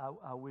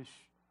 I wish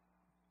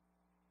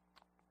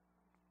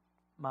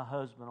my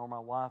husband or my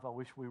wife, I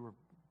wish we were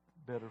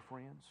better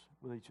friends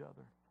with each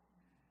other.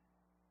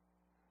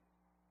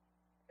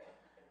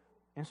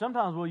 And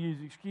sometimes we'll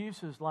use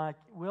excuses like,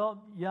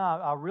 well, yeah,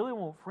 I really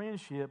want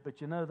friendship,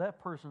 but you know,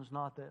 that person's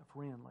not that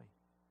friendly.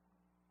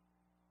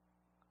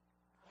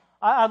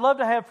 I'd love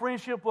to have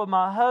friendship with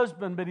my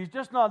husband, but he's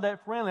just not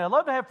that friendly. I'd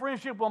love to have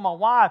friendship with my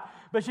wife,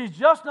 but she's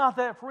just not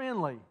that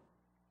friendly.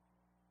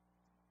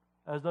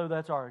 As though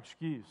that's our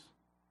excuse.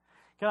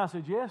 Can I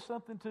suggest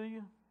something to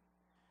you?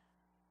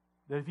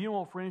 That if you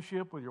want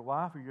friendship with your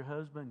wife or your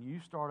husband, you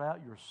start out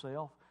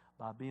yourself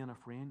by being a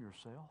friend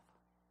yourself.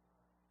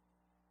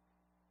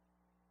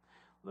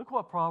 Look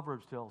what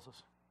Proverbs tells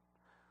us.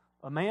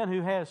 A man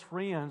who has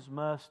friends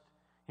must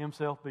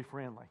himself be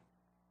friendly.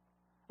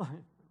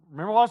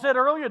 Remember what I said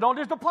earlier? Don't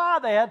just apply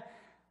that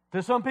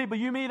to some people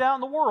you meet out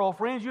in the world,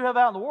 friends you have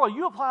out in the world.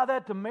 You apply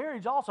that to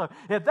marriage also.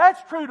 If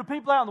that's true to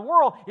people out in the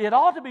world, it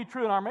ought to be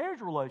true in our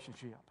marriage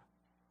relationship.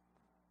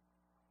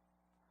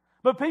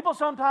 But people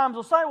sometimes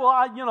will say, well,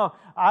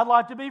 I'd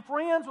like to be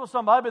friends with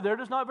somebody, but they're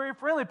just not very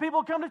friendly.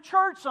 People come to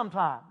church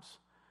sometimes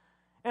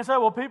and say,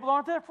 well, people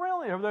aren't that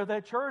friendly over there at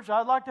that church.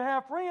 I'd like to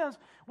have friends.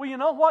 Well, you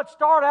know what?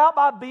 Start out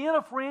by being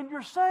a friend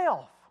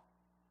yourself.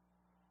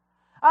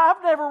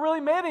 I've never really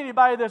met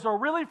anybody that's a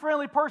really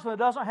friendly person that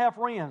doesn't have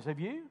friends. Have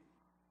you?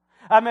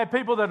 I've met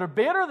people that are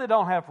bitter that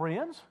don't have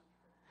friends.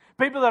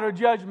 People that are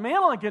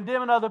judgmental and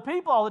condemning other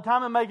people all the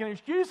time and making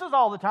excuses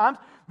all the time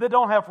that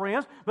don't have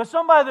friends. But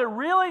somebody that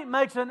really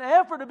makes an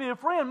effort to be a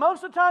friend,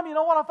 most of the time, you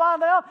know what I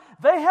find out?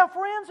 They have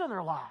friends in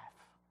their life.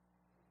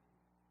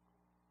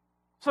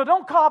 So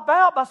don't cop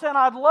out by saying,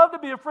 I'd love to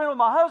be a friend with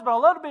my husband, I'd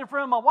love to be a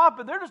friend with my wife,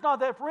 but they're just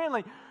not that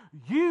friendly.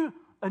 You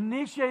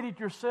initiated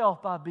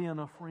yourself by being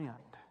a friend.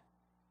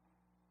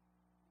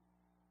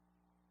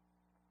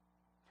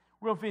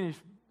 We're going to finish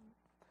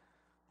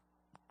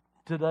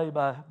today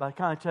by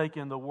kind of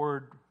taking the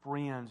word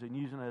friends and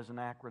using it as an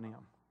acronym.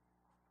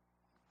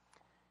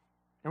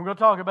 And we're going to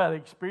talk about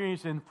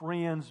experiencing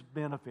friends'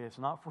 benefits.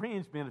 Not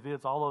friends'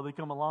 benefits, although they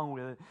come along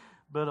with it,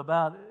 but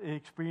about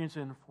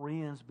experiencing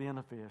friends'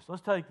 benefits.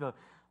 Let's take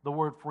the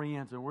word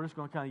friends, and we're just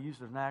going to kind of use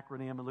it as an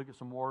acronym and look at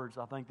some words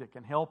I think that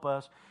can help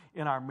us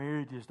in our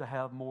marriages to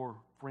have more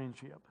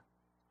friendship.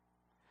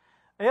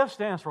 F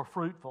stands for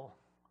fruitful,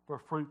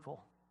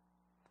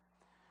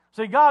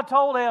 See, God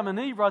told Adam and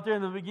Eve right there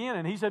in the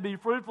beginning, He said, be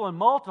fruitful and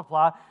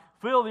multiply,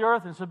 fill the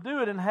earth and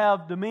subdue it and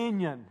have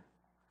dominion.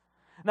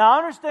 Now, I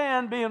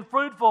understand being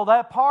fruitful,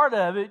 that part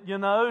of it,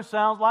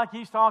 sounds like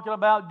He's talking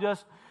about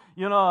just,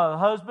 a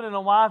husband and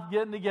a wife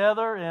getting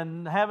together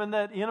and having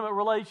that intimate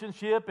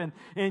relationship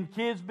and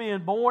kids being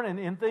born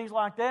and things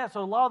like that.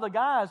 So a lot of the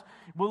guys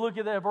will look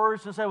at that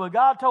verse and say, well,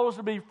 God told us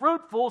to be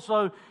fruitful,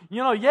 so,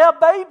 yeah,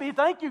 baby,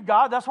 thank you,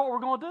 God, that's what we're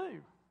going to do.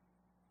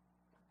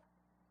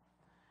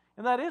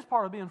 And that is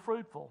part of being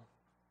fruitful.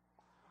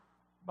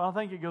 But I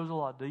think it goes a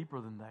lot deeper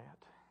than that.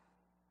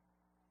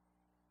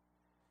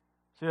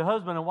 See, a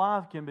husband and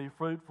wife can be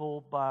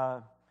fruitful by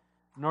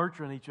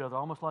nurturing each other,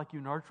 almost like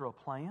you nurture a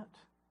plant,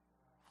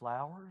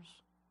 flowers,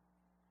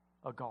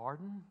 a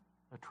garden,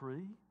 a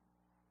tree,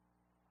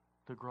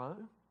 to grow.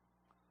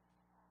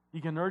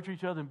 You can nurture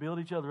each other and build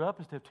each other up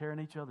instead of tearing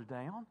each other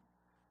down.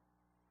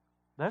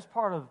 That's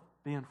part of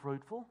being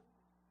fruitful.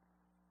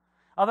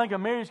 I think a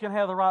marriage can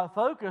have the right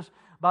focus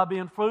by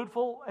being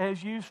fruitful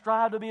as you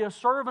strive to be a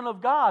servant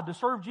of God, to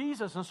serve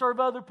Jesus and serve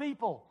other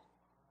people.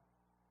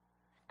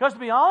 Because to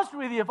be honest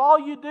with you, if all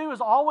you do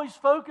is always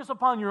focus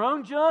upon your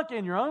own junk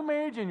and your own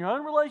marriage and your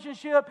own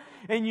relationship,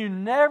 and you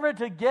never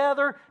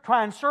together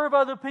try and serve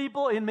other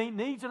people and meet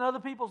needs in other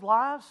people's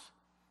lives,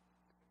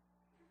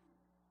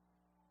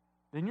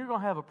 then you're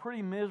going to have a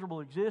pretty miserable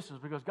existence,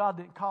 because God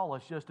didn't call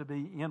us just to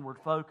be inward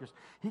focused.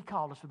 He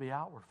called us to be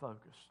outward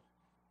focused.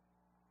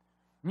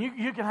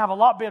 You can have a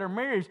lot better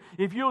marriage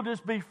if you'll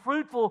just be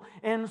fruitful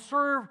and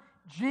serve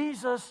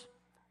Jesus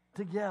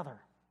together.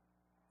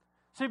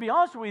 See, to be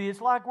honest with you,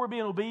 it's like we're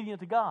being obedient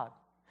to God.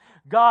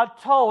 God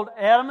told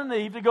Adam and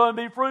Eve to go and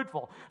be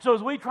fruitful. So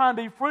as we try and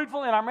be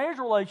fruitful in our marriage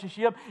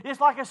relationship, it's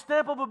like a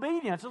step of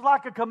obedience. It's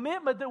like a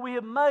commitment that we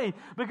have made,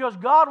 because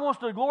God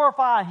wants to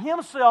glorify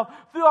Himself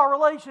through our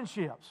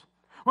relationships.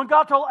 When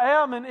God told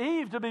Adam and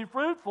Eve to be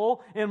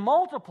fruitful and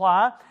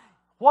multiply,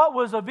 what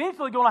was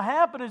eventually going to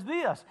happen is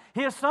this.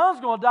 His Son's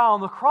going to die on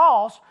the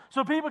cross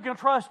so people can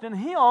trust in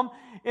Him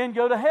and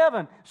go to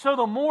heaven. So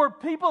the more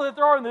people that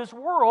there are in this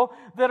world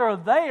that are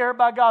there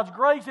by God's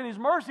grace and His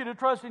mercy to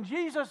trust in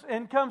Jesus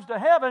and comes to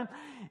heaven,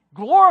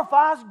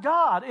 glorifies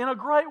God in a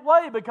great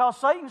way,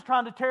 because Satan's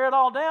trying to tear it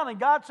all down, and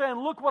God's saying,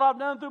 look what I've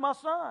done through my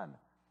Son.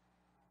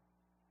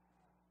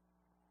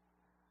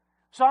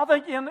 So I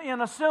think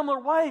in a similar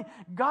way,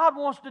 God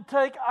wants to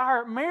take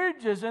our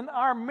marriages and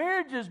our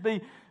marriages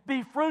be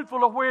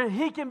fruitful to where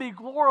He can be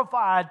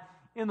glorified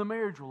in the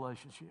marriage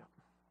relationship.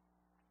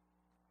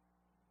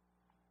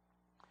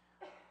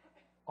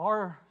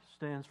 R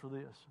stands for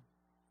this: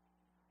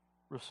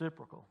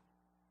 reciprocal.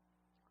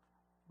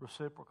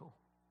 Reciprocal.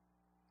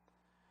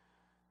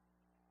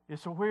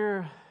 It's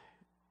where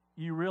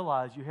you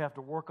realize you have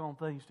to work on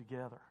things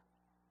together.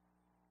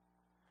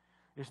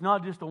 It's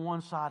not just a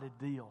one-sided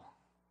deal.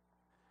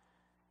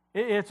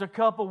 It's a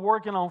couple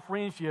working on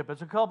friendship.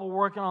 It's a couple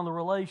working on the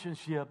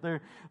relationship.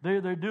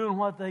 They're doing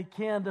what they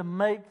can to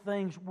make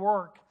things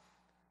work.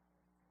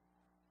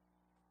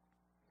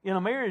 In a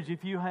marriage,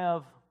 if you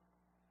have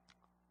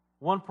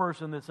one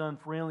person that's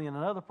unfriendly and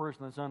another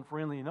person that's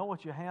unfriendly, you know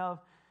what you have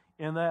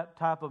in that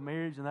type of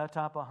marriage and that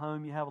type of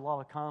home? You have a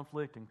lot of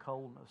conflict and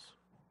coldness.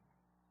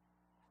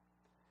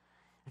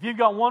 If you've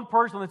got one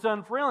person that's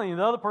unfriendly and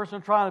the other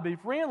person trying to be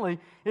friendly,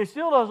 it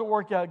still doesn't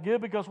work out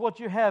good, because what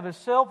you have is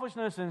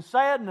selfishness and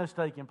sadness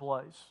taking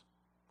place.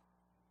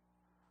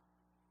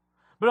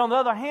 But on the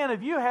other hand,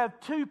 if you have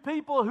two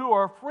people who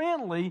are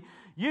friendly,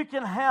 you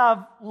can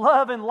have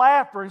love and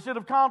laughter instead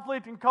of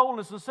conflict and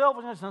coldness and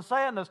selfishness and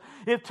sadness.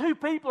 If two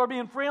people are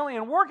being friendly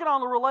and working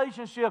on the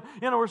relationship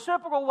in a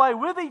reciprocal way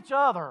with each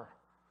other,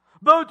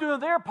 both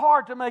doing their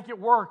part to make it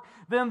work,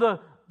 then the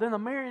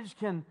marriage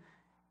can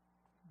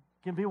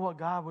be what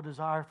God would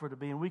desire for it to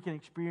be, and we can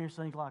experience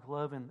things like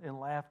love and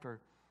laughter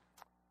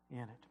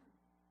in it.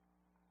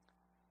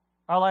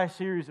 Our last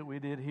series that we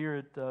did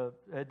here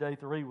at Day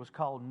 3 was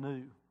called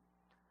New,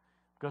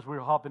 because we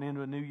were hopping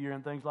into a new year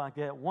and things like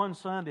that. One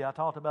Sunday I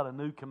talked about a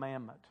new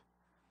commandment.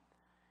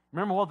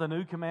 Remember what the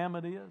new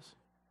commandment is?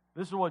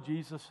 This is what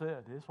Jesus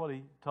said. This is what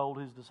He told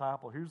His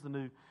disciples. Here's the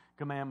new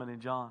commandment in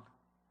John.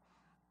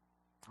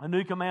 A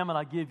new commandment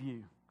I give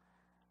you,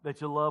 that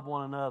you love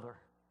one another.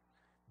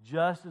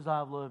 Just as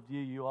I've loved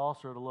you, you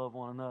also are to love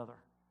one another.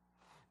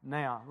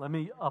 Now, let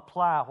me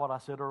apply what I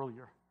said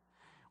earlier.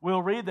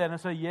 We'll read that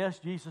and say, yes,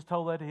 Jesus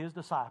told that to His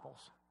disciples.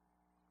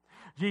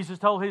 Jesus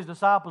told His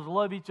disciples to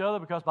love each other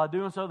because by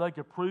doing so they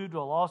could prove to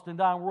a lost and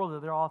dying world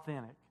that they're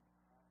authentic.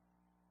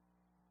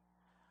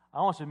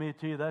 I want to admit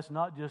to you that's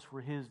not just for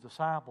His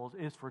disciples,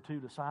 it's for two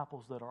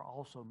disciples that are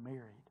also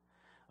married.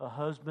 A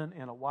husband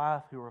and a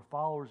wife who are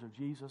followers of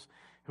Jesus,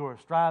 who are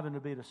striving to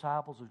be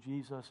disciples of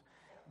Jesus.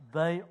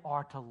 They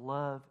are to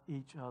love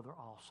each other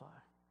also.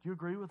 Do you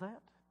agree with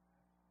that?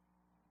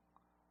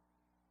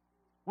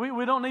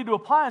 We don't need to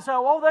apply and say,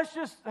 oh, that's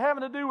just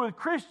having to do with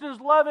Christians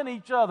loving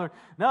each other.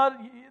 Now,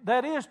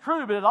 that is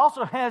true, but it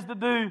also has to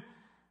do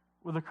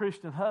with a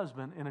Christian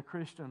husband and a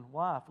Christian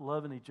wife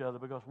loving each other,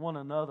 because one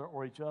another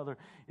or each other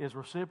is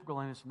reciprocal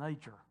in its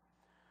nature.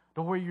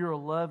 To where you're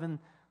loving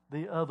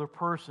the other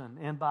person,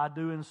 and by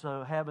doing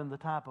so, having the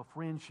type of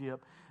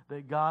friendship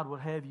that God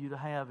would have you to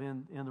have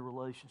in the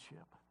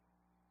relationship.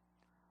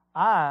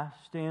 I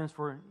stands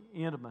for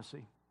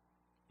intimacy.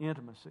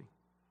 Intimacy.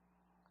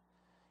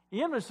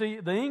 Intimacy,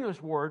 the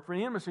English word for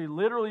intimacy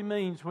literally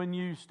means, when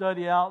you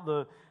study out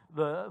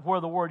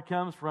where the word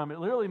comes from, it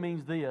literally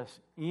means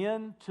this: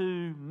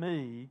 into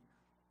me,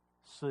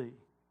 see.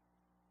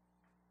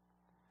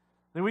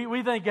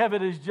 We think of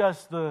it as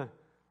just the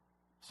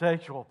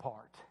sexual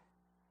part.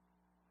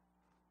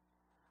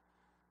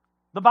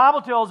 The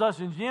Bible tells us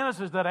in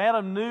Genesis that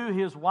Adam knew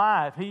his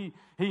wife. He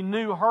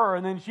knew her,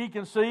 and then she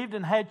conceived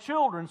and had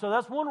children. So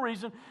that's one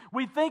reason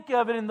we think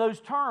of it in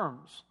those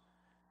terms.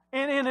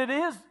 And it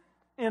is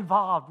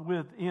involved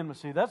with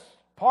intimacy. That's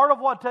part of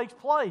what takes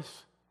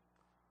place.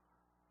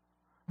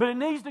 But it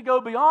needs to go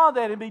beyond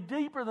that and be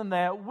deeper than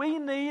that. We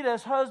need,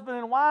 as husband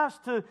and wives,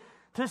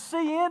 to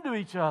see into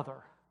each other.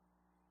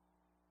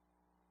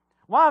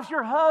 Wives,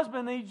 your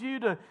husband needs you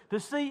to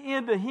see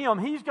into him.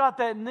 He's got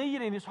that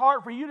need in his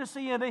heart for you to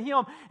see into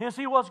him and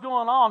see what's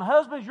going on.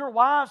 Husbands, your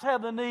wives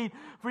have the need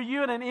for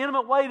you in an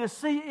intimate way to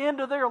see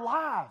into their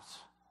lives.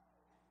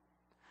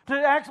 To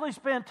actually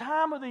spend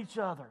time with each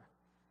other.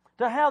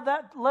 To have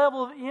that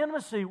level of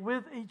intimacy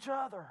with each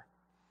other.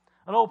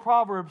 An old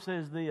proverb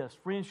says this: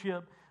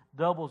 friendship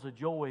doubles the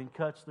joy and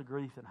cuts the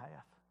grief in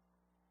half.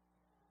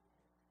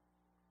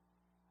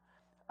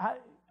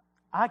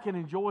 I can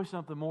enjoy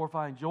something more if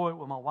I enjoy it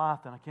with my wife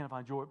than I can if I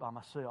enjoy it by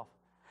myself.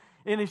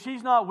 And if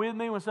she's not with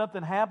me when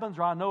something happens,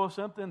 or I know of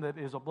something that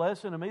is a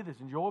blessing to me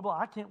that's enjoyable,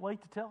 I can't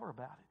wait to tell her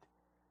about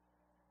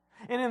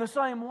it. And in the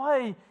same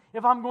way,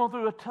 if I'm going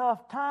through a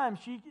tough time,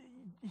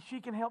 she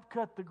can help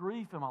cut the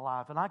grief in my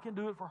life, and I can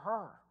do it for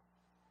her.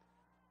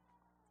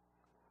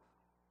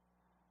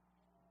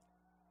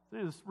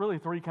 There's really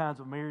three kinds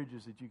of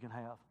marriages that you can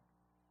have.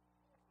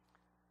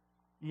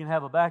 You can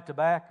have a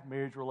back-to-back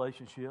marriage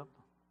relationship,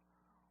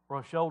 or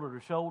a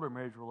shoulder-to-shoulder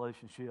marriage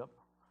relationship,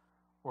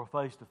 or a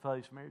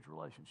face-to-face marriage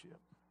relationship.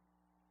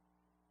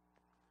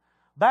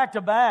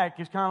 Back-to-back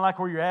is kind of like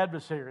where you're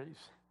adversaries.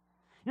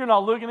 You're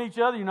not looking at each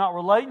other, you're not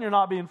relating, you're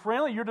not being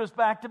friendly, you're just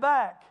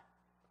back-to-back.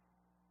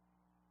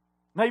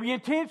 Maybe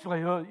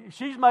intentionally.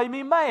 She's made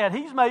me mad.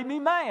 He's made me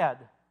mad.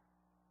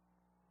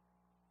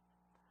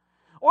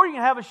 Or you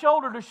can have a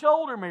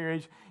shoulder-to-shoulder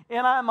marriage.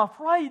 And I'm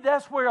afraid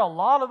that's where a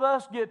lot of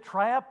us get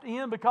trapped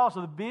in because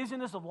of the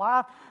busyness of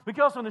life.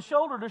 Because in a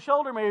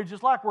shoulder-to-shoulder marriage,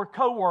 it's like we're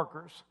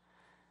co-workers.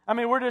 I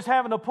mean, we're just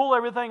having to pull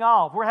everything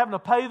off. We're having to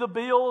pay the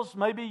bills.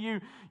 Maybe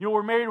you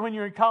were married when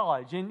you're in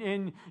college.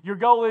 And your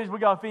goal is we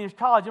got to finish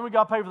college and we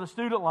got to pay for the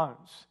student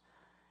loans.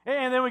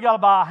 And then we got to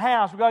buy a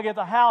house. We got to get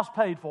the house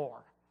paid for.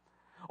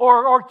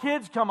 Or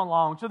kids come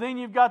along. So then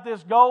you've got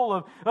this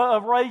goal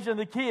of raising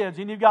the kids.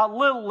 And you've got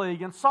Little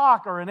League and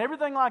soccer and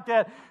everything like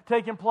that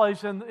taking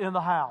place in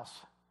the house.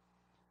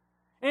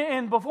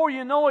 And before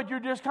you know it, you're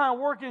just kind of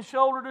working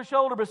shoulder to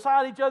shoulder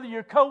beside each other.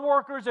 You're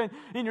co-workers and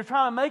you're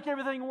trying to make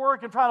everything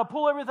work and trying to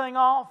pull everything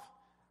off.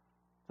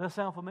 Does that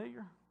sound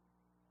familiar?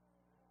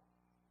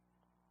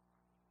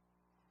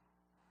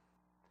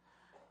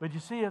 But you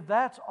see, if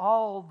that's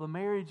all the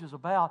marriage is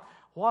about,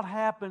 what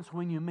happens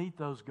when you meet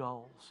those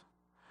goals?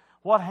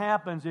 What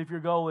happens if your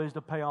goal is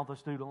to pay off the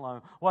student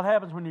loan? What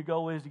happens when your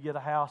goal is to get a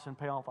house and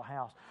pay off a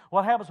house?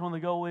 What happens when the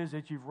goal is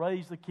that you've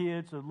raised the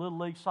kids to Little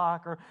League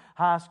soccer,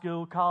 high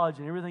school, college,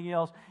 and everything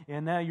else,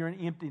 and now you're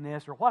an empty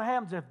nester? What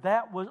happens if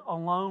that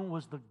alone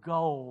was the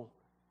goal,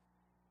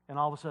 and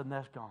all of a sudden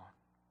that's gone?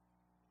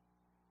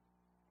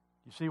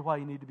 You see why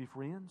you need to be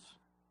friends?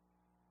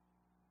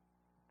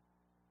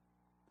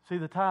 See,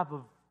 the type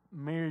of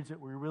marriage that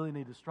we really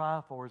need to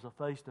strive for is a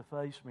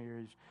face-to-face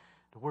marriage,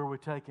 to where we're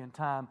taking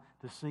time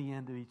to see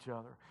into each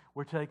other.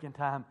 We're taking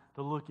time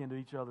to look into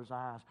each other's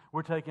eyes.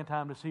 We're taking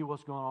time to see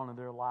what's going on in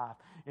their life,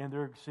 and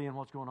they're seeing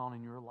what's going on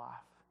in your life.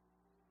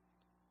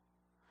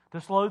 To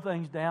slow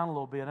things down a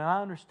little bit, and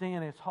I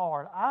understand it's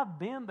hard. I've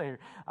been there.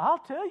 I'll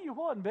tell you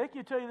what, and Becky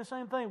will tell you the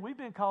same thing. We've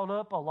been caught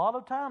up a lot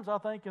of times, I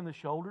think, in the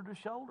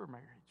shoulder-to-shoulder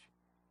marriage.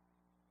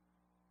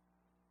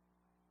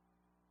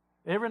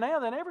 Every now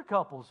and then, every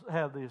couples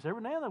have this.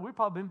 Every now and then, we've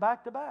probably been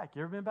back-to-back.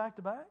 You ever been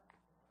back-to-back?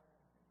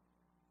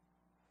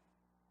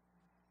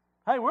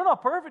 Hey, we're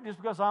not perfect just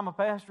because I'm a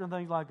pastor and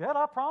things like that.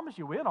 I promise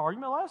you, we had an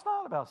argument last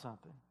night about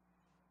something.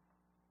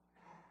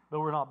 But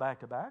we're not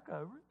back-to-back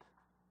over it.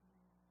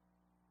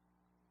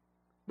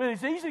 But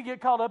it's easy to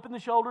get caught up in the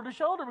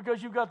shoulder-to-shoulder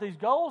because you've got these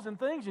goals and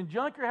things and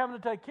junk you're having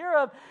to take care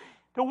of,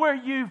 to where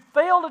you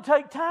fail to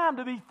take time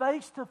to be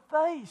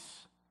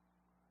face-to-face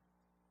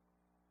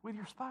with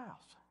your spouse.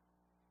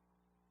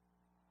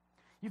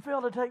 You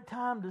fail to take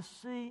time to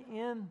see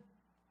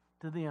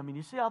into them. And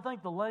you see, I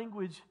think the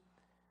language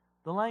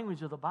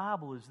of the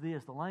Bible is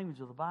this. The language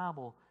of the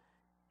Bible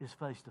is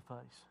face-to-face.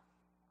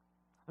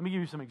 Let me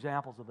give you some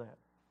examples of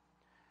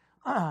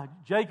that.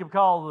 Jacob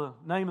called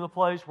the name of the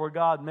place where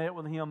God met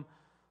with him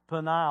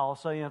Peniel,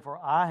 saying, "For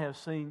I have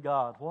seen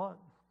God." What?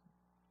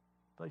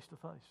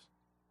 Face-to-face.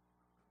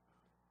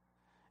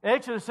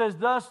 Exodus says,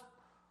 "Thus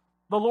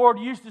the Lord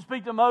used to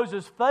speak to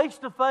Moses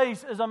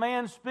face-to-face as a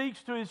man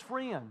speaks to his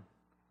friend."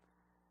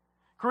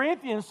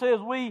 Corinthians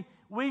says we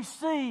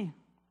see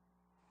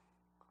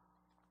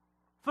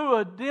through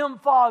a dim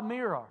fog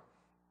mirror.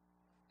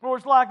 Or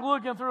it's like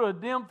looking through a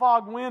dim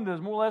fog window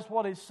is more or less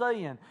what it's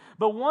saying.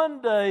 But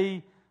one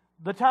day,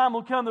 the time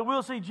will come that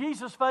we'll see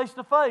Jesus face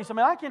to face. I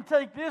mean, I can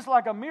take this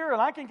like a mirror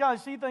and I can kind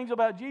of see things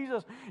about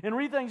Jesus and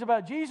read things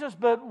about Jesus,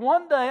 but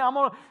one day I'm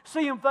going to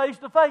see Him face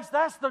to face.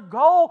 That's the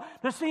goal,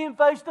 to see Him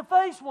face to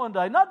face one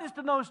day. Not just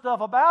to know stuff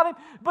about Him,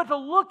 but to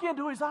look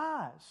into His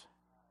eyes.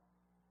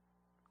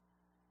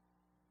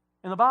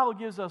 And the Bible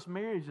gives us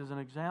marriage as an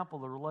example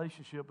of the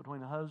relationship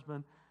between a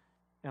husband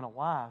and a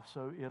wife.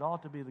 So it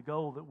ought to be the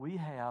goal that we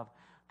have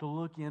to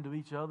look into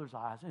each other's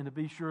eyes and to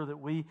be sure that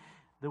we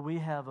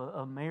have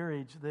a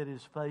marriage that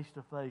is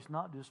face-to-face,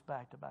 not just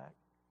back-to-back.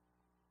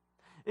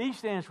 E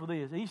stands for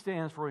this. E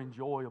stands for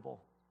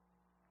enjoyable.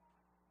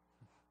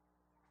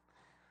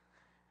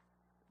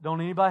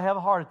 Don't anybody have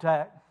a heart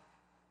attack?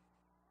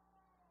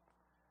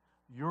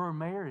 Your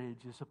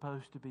marriage is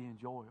supposed to be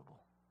enjoyable.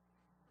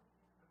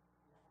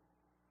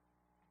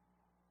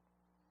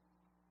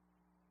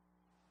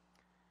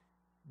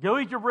 Go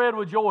eat your bread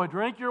with joy.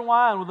 Drink your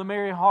wine with a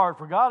merry heart,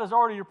 for God has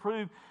already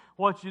approved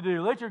what you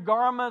do. Let your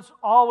garments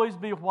always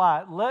be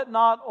white. Let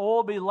not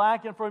oil be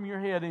lacking from your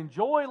head.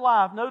 Enjoy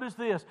life. Notice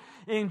this.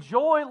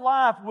 Enjoy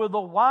life with the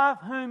wife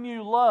whom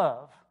you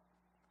love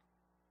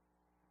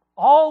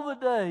all the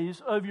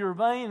days of your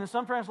vain, and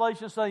some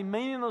translations say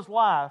meaningless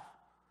life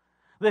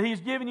that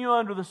He's given you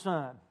under the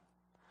sun.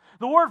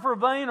 The word for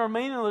vain or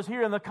meaningless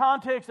here in the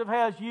context of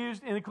how it's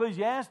used in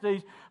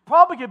Ecclesiastes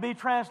probably could be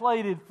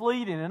translated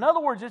fleeting. In other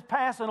words, it's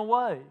passing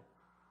away.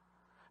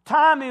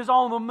 Time is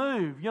on the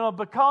move.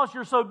 Because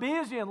you're so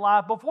busy in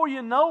life, before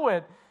you know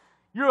it,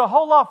 you're a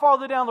whole lot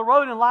farther down the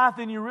road in life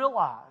than you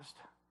realized.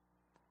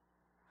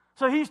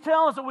 So He's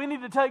telling us that we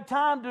need to take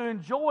time to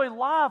enjoy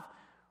life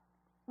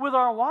with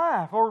our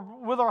wife or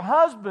with our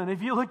husband,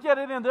 if you look at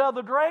it in the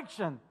other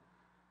direction.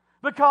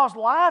 Because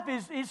life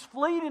is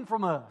fleeting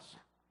from us.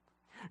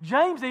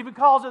 James even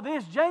calls it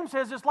this. James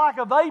says it's like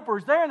a vapor.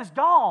 It's there and it's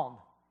gone.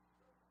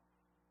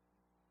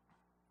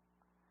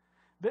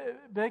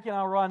 Becky and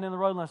I were riding in the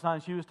road last night,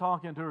 and she was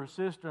talking to her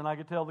sister, and I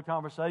could tell the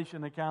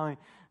conversation had kind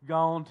of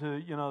gone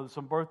to,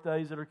 some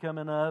birthdays that are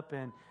coming up,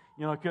 and,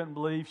 she couldn't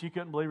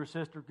believe her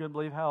sister couldn't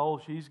believe how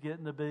old she's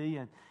getting to be,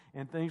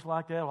 and things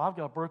like that. Well, I've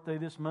got a birthday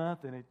this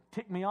month, and it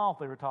ticked me off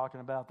they were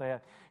talking about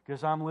that,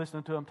 because I'm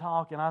listening to them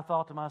talk, and I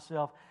thought to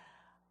myself,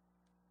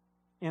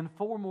 in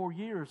 4 more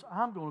years,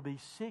 I'm going to be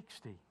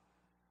 60.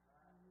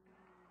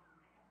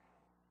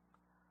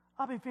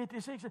 I'll be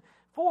 50, 60.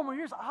 4 more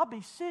years, I'll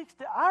be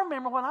 60. I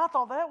remember when I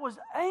thought that was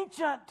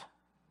ancient.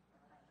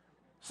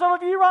 Some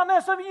of you right now,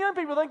 some of you young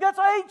people think that's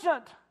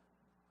ancient.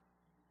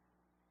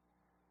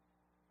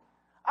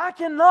 I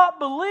cannot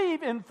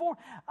believe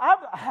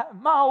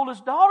my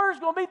oldest daughter is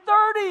going to be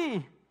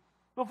 30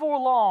 before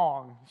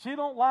long. She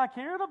don't like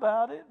hearing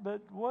about it,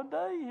 but one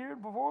day, here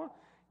before...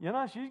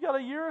 she's got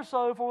a year or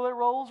so before that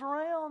rolls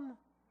around.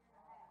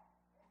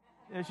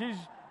 And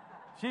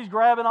she's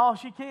grabbing all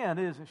she can,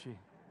 isn't she?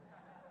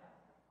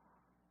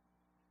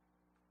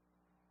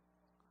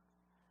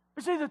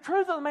 But see, the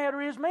truth of the matter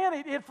is, man,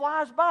 it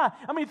flies by.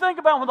 I mean, think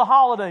about when the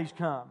holidays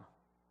come.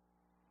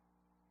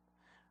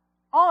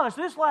 Honest,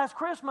 this last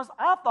Christmas,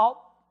 I thought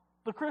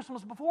the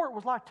Christmas before it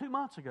was like 2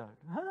 months ago.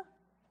 Huh?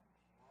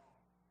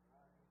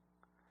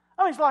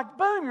 I mean, it's like,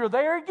 boom, you're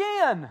there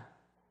again.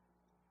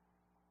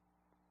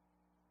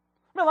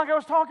 I mean, like I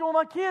was talking with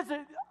my kids,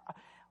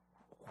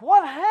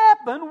 what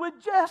happened with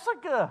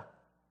Jessica?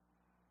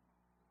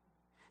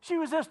 She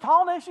was this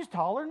tall, now she's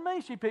taller than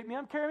me. She picked me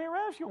up and carried me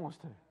around if she wants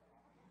to.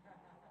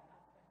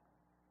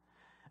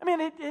 I mean,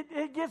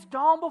 it gets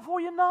gone before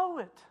you know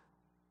it.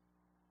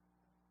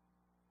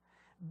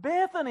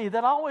 Bethany,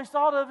 that I always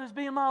thought of as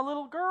being my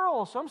little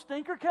girl, some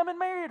stinker come and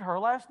married her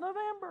last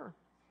November.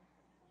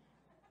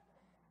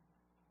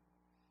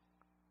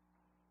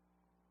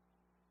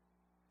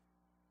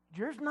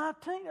 Year's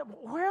 19.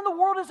 Where in the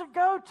world does it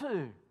go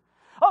to?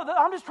 Oh,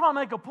 I'm just trying to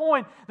make a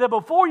point that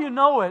before you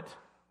know it,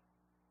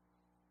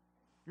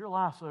 your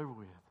life's over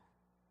with.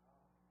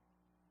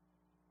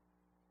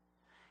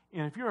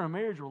 And if you're in a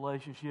marriage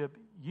relationship,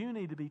 you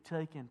need to be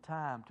taking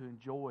time to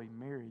enjoy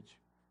marriage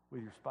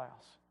with your spouse.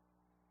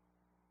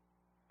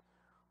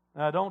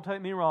 Now, don't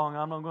take me wrong.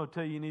 I'm not going to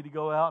tell you need to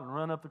go out and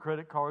run up the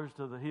credit cards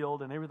to the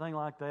hilt and everything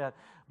like that.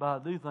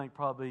 But I do think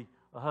probably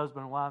a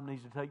husband and wife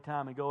needs to take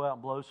time and go out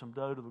and blow some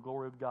dough to the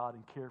glory of God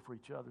and care for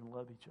each other and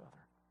love each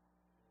other.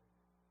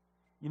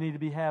 You need to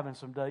be having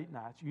some date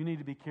nights. You need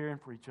to be caring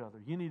for each other.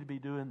 You need to be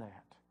doing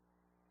that.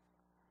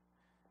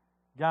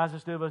 Guys,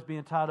 instead of us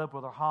being tied up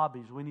with our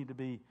hobbies, we need to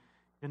be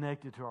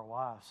connected to our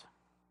wives.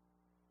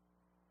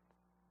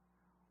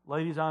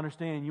 Ladies, I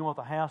understand you want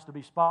the house to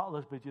be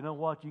spotless, but you know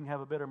what? You can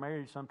have a better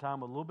marriage sometime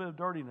with a little bit of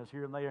dirtiness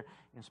here and there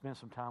and spend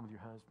some time with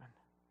your husband.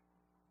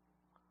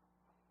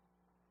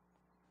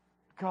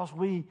 Because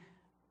we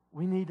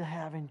need to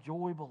have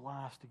enjoyable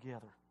lives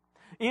together.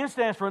 N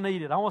stands for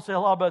needed. I won't say a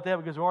lot about that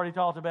because we've already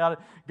talked about it.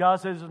 God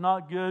says it's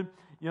not good,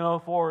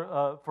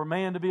 for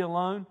man to be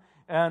alone,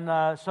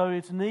 and so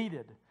it's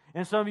needed.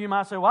 And some of you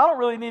might say, well, I don't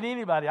really need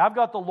anybody. I've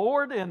got the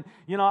Lord, and,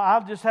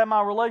 I've just had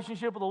my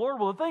relationship with the Lord.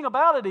 Well, the thing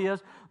about it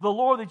is, the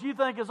Lord that you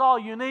think is all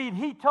you need,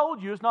 He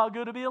told you it's not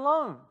good to be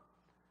alone.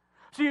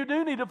 So you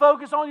do need to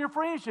focus on your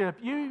friendship.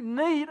 You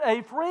need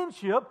a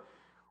friendship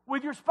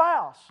with your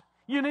spouse.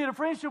 You need a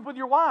friendship with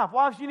your wife.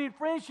 Wives, you need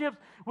friendships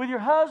with your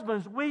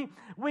husbands. We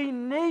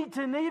need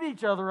to need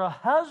each other. A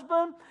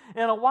husband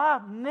and a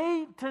wife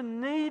need to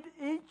need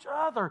each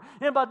other.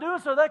 And by doing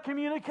so, that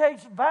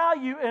communicates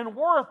value and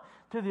worth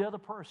to the other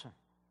person.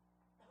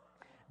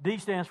 D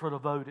stands for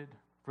devoted.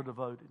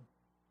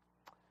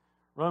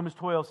 Romans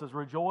 12 says,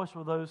 rejoice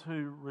with those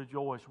who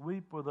rejoice.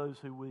 Weep with those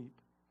who weep.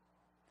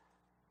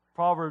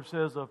 Proverbs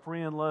says, a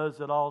friend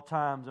loves at all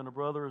times, and a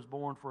brother is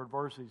born for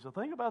adversity. So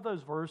think about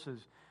those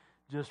verses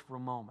just for a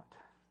moment.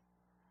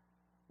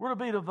 We're to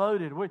be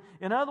devoted.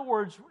 In other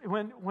words,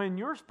 when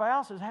your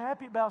spouse is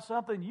happy about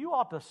something, you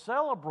ought to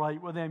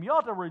celebrate with them. You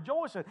ought to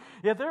rejoice.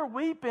 If they're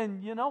weeping,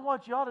 you know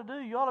what you ought to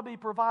do? You ought to be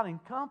providing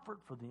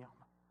comfort for them.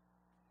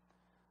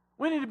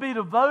 We need to be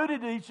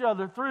devoted to each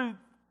other through,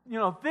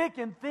 thick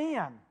and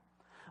thin.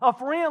 A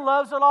friend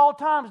loves at all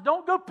times.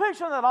 Don't go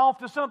pushing that off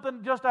to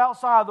something just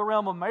outside the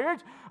realm of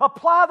marriage.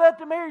 Apply that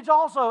to marriage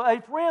also.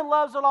 A friend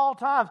loves at all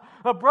times.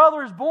 A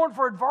brother is born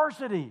for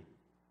adversity.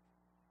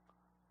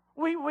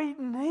 We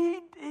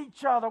need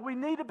each other. We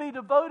need to be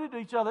devoted to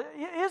each other.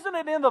 Isn't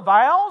it in the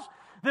vows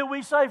that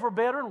we say for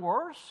better and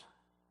worse?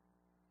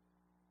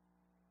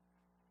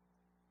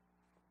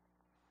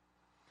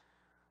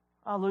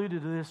 I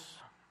alluded to this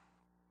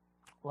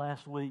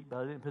last week, but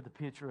I didn't put the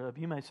picture up.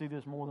 You may see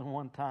this more than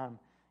one time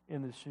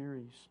in this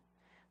series.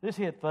 This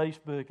hit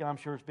Facebook. I'm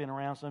sure it's been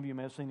around. Some of you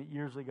may have seen it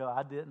years ago.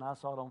 I didn't. I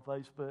saw it on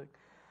Facebook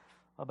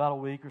about a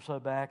week or so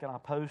back, and I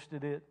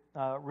posted it.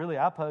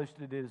 I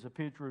posted it as a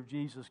picture of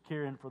Jesus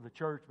caring for the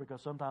church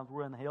because sometimes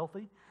we're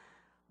unhealthy.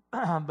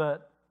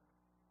 But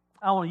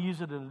I want to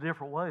use it in a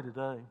different way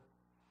today.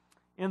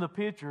 In the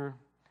picture,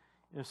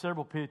 there's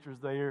several pictures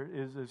there,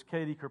 is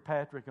Katie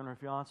Kirkpatrick and her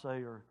fiance,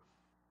 or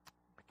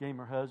became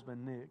her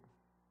husband, Nick.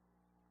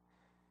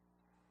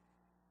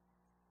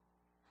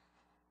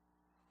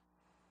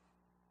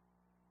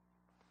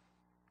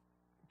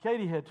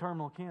 Katie had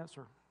terminal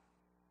cancer.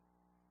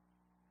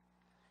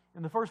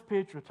 In the first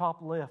picture,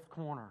 top left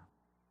corner,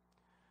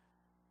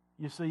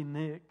 you see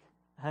Nick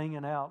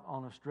hanging out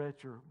on a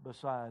stretcher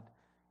beside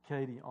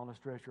Katie on a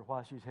stretcher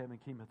while she's having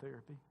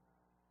chemotherapy.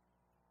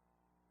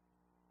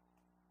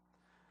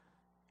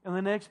 In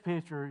the next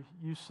picture,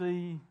 you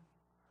see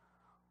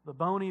the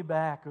bony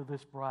back of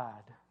this bride.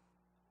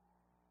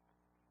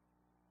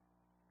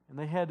 And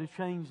they had to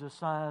change the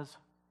size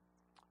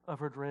of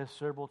her dress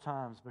several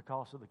times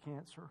because of the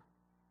cancer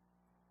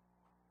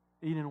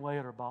eating away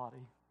at her body.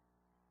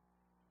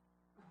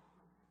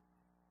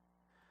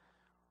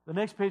 The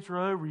next picture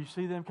over, you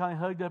see them kind of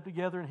hugged up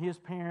together, and his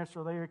parents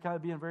are there kind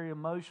of being very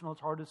emotional.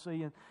 It's hard to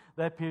see in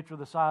that picture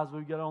the size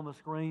we've got on the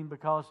screen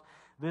because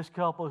this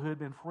couple who had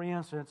been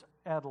friends since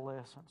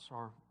adolescence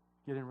are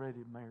getting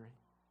ready to marry.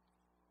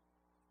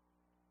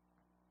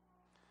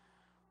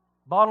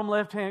 Bottom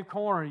left-hand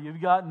corner, you've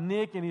got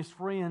Nick and his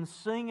friends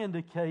singing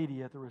to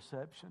Katie at the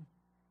reception.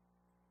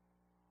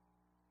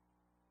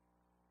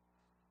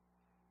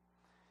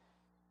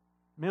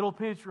 Middle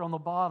picture on the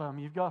bottom,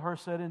 you've got her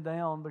sitting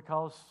down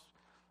because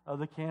of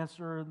the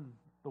cancer and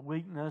the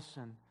weakness,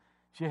 and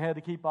she had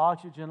to keep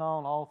oxygen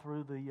on all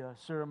through the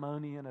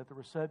ceremony, and at the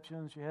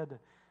reception she had to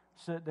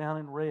sit down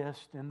and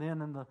rest. And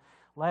then in the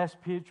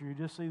last picture, you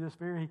just see this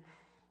very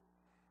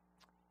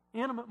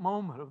intimate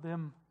moment of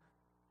them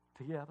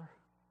together.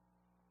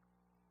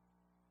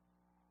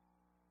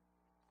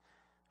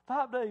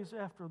 5 days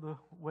after the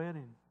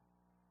wedding,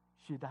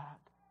 she died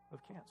of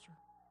cancer.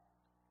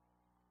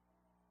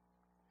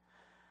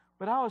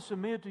 But I would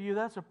submit to you,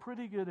 that's a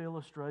pretty good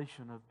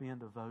illustration of being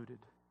devoted.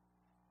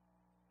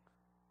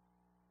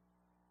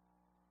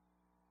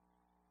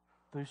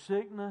 Through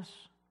sickness,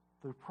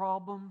 through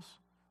problems,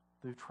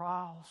 through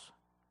trials.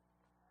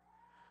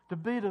 To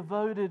be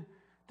devoted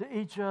to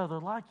each other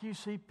like you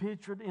see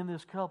pictured in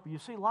this couple. You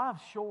see,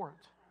 life's short.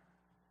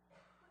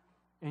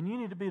 And you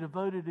need to be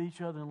devoted to each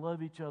other and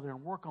love each other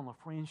and work on the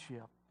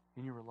friendship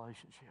in your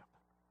relationship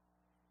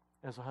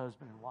as a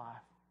husband and wife.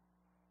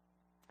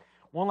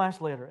 One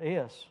last letter,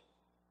 S,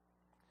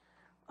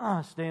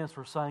 stands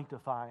for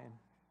sanctifying.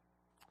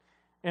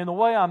 And the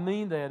way I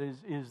mean that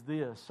is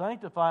this.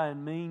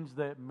 Sanctifying means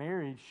that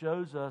marriage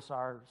shows us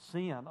our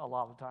sin a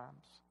lot of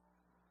times.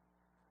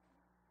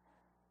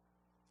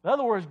 In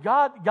other words,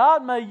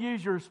 God may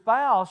use your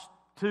spouse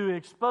to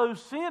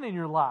expose sin in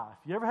your life.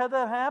 You ever had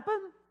that happen?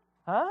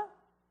 Huh?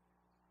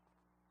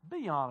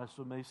 Be honest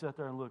with me. Sit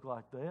there and look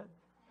like that.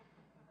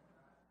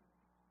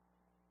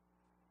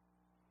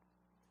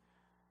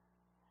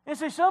 And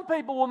see, some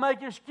people will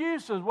make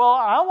excuses. Well,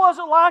 I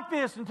wasn't like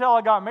this until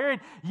I got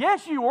married.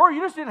 Yes, you were.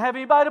 You just didn't have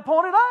anybody to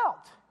point it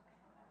out.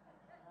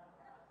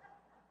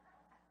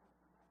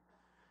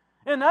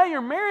 And now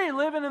you're married,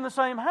 living in the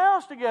same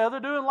house together,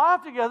 doing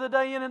life together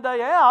day in and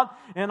day out,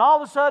 and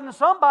all of a sudden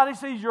somebody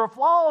sees your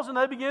flaws and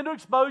they begin to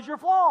expose your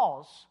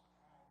flaws.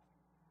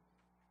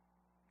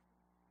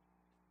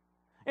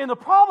 And the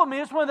problem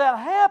is when that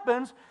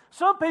happens,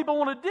 some people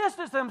want to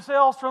distance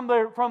themselves from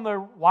their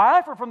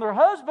wife or from their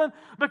husband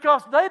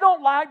because they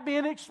don't like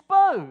being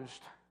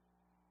exposed.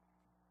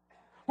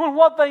 When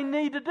what they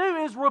need to do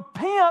is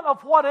repent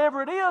of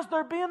whatever it is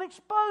they're being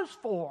exposed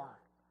for.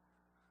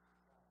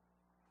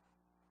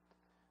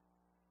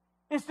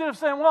 Instead of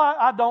saying, well,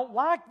 I don't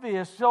like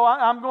this, so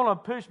I'm going to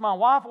push my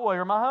wife away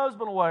or my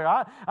husband away.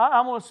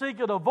 I'm going to seek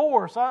a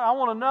divorce. I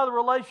want another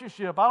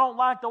relationship. I don't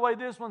like the way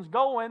this one's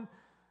going.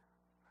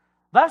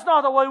 That's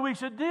not the way we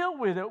should deal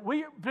with it.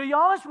 To be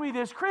honest with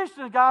you, as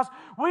Christians, guys,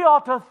 we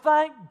ought to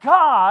thank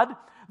God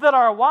that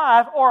our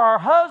wife or our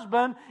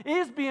husband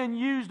is being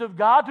used of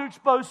God to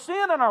expose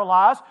sin in our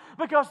lives,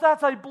 because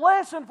that's a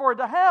blessing for it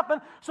to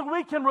happen so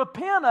we can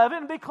repent of it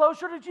and be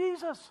closer to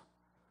Jesus.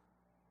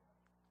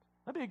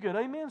 That'd be a good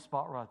amen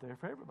spot right there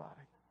for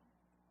everybody.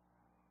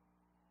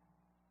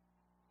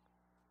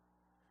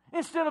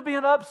 Instead of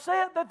being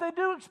upset that they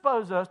do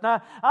expose us.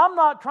 Now, I'm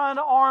not trying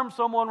to arm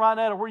someone right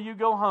now to where you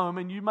go home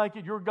and you make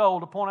it your goal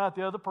to point out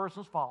the other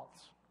person's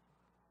faults.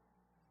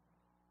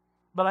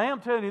 But I am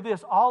telling you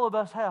this, all of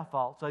us have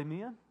faults,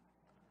 amen?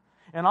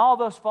 And all of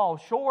us fall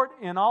short,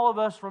 and all of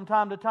us from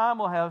time to time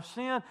will have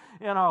sin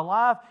in our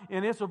life,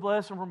 and it's a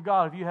blessing from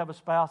God if you have a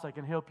spouse that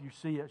can help you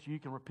see it so you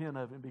can repent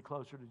of it and be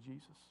closer to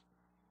Jesus.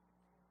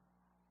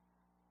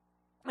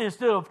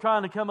 Instead of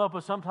trying to come up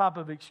with some type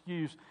of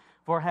excuse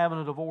for having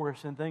a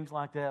divorce and things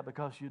like that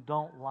because you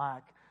don't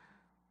like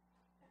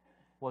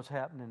what's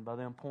happening by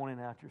them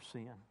pointing out your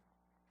sin.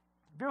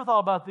 Have you ever thought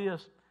about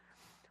this?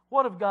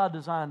 What if God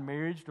designed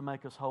marriage to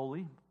make us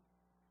holy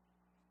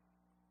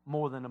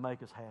more than to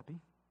make us happy?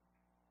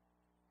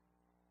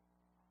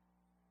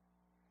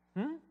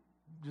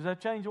 Does that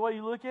change the way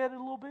you look at it a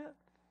little bit?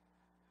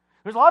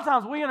 There's a lot of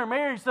times we enter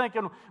marriage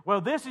thinking,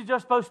 well, this is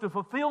just supposed to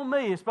fulfill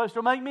me. It's supposed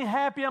to make me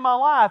happy in my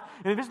life.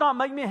 And if it's not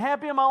making me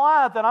happy in my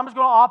life, then I'm just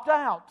going to opt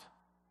out.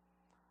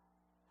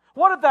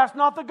 What if that's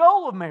not the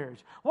goal of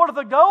marriage? What if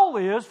the goal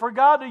is for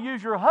God to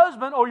use your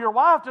husband or your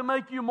wife to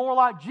make you more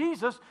like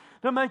Jesus,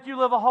 to make you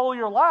live a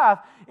holier life?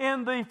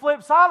 And the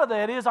flip side of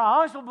that is, I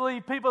honestly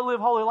believe people who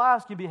live holy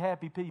lives can be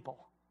happy people.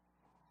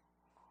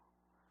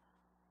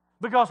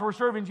 Because we're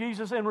serving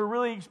Jesus and we're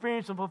really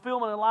experiencing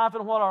fulfillment in life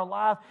and what our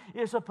life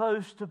is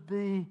supposed to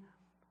be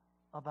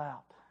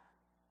about.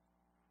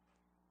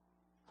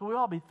 So we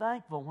ought to be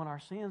thankful when our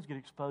sins get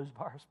exposed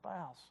by our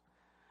spouse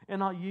and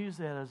not use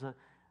that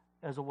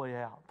as a way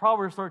out.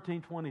 Proverbs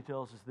 13:20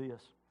 tells us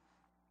this.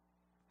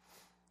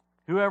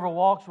 Whoever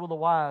walks with the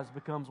wise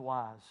becomes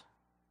wise,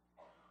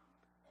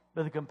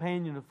 but the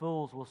companion of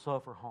fools will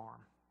suffer harm.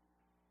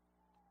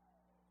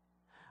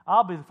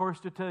 I'll be the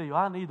first to tell you,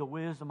 I need the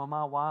wisdom of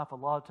my wife a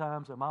lot of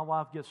times, and my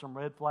wife gets some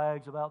red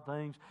flags about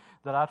things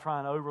that I try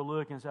and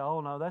overlook and say,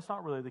 oh no, that's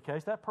not really the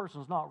case. That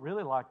person's not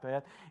really like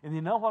that. And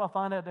you know what I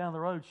find out down the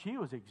road? She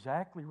was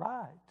exactly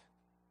right.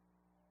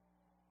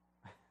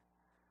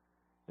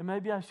 And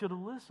maybe I should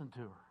have listened to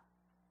her.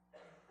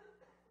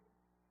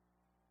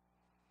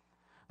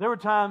 There were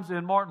times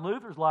in Martin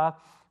Luther's life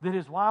that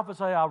his wife would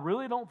say, I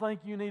really don't think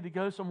you need to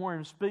go somewhere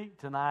and speak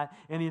tonight.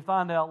 And he'd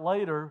find out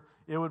later,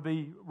 it would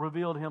be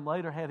revealed to him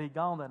later, had he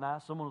gone that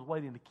night, someone was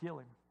waiting to kill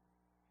him.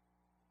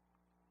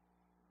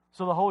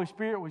 So the Holy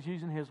Spirit was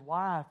using his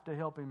wife to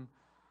help him.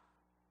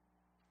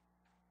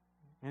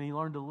 And he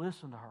learned to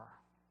listen to her.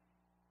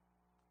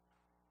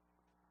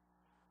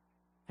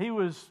 He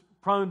was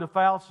prone to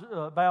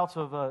bouts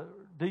of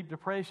deep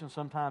depression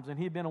sometimes, and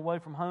he'd been away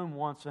from home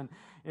once, and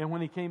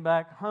when he came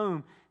back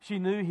home, she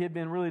knew he had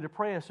been really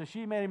depressed, so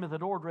she met him at the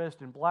door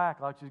dressed in black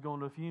like she was going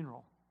to a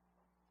funeral.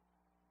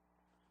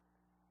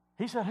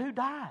 He said, who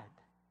died?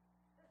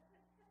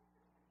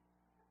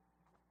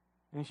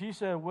 And she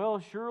said, well,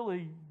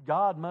 surely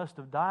God must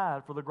have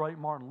died for the great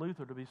Martin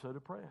Luther to be so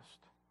depressed.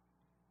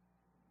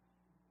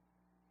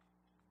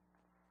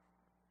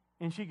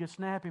 And she could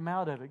snap him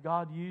out of it,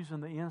 God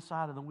using the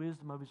insight and the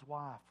wisdom of his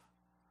wife.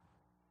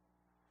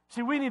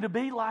 See, we need to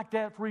be like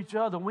that for each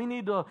other. We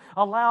need to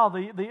allow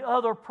the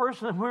other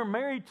person that we're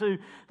married to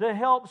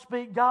help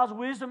speak God's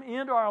wisdom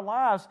into our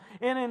lives.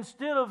 And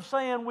instead of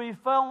saying we've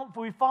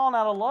fallen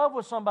out of love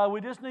with somebody,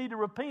 we just need to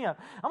repent.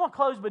 I'm going to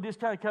close by just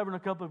kind of covering a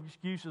couple of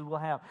excuses we'll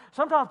have.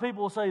 Sometimes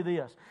people will say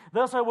this.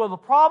 They'll say, well, the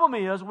problem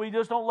is we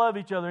just don't love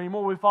each other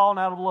anymore. We've fallen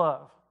out of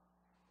love.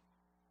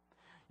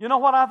 You know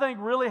what I think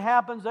really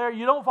happens there?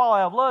 You don't fall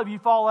out of love, you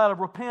fall out of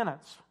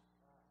repentance.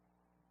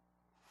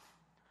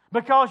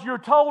 Because you're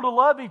told to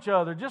love each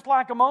other. Just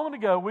like a moment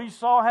ago, we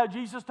saw how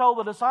Jesus told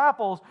the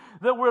disciples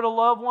that we're to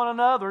love one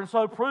another and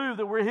so prove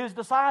that we're His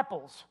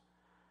disciples.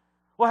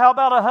 Well, how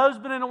about a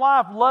husband and a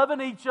wife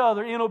loving each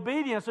other in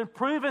obedience and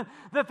proving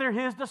that they're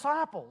His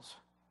disciples?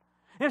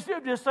 Instead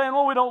of just saying,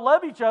 well, we don't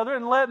love each other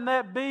and letting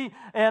that be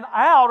an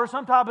out or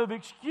some type of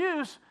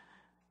excuse,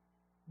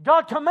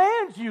 God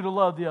commands you to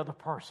love the other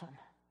person.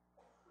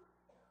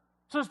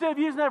 So instead of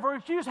using that for an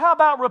excuse, how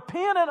about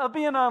repenting of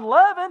being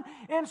unloving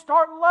and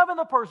start loving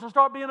the person,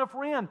 start being a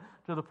friend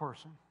to the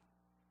person?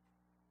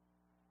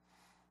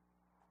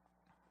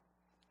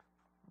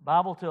 The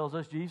Bible tells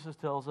us, Jesus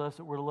tells us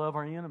that we're to love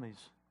our enemies.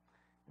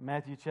 In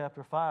Matthew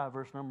chapter 5,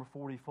 verse number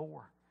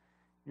 44.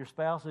 Your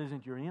spouse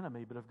isn't your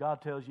enemy, but if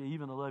God tells you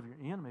even to love your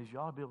enemies, you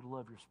ought to be able to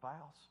love your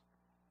spouse.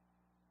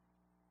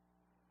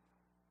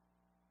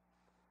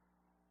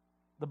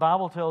 The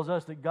Bible tells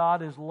us that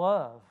God is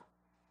love.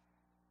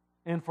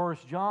 In 1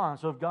 John,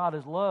 so if God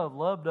is love,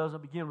 love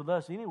doesn't begin with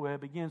us anyway,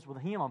 it begins with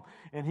Him,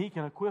 and He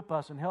can equip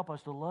us and help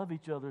us to love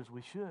each other as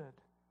we should.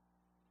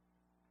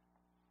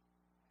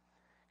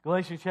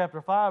 Galatians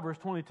chapter 5, verse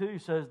 22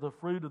 says the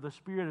fruit of the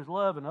Spirit is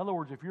love. In other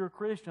words, if you're a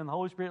Christian, the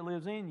Holy Spirit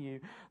lives in you,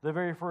 the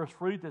very first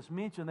fruit that's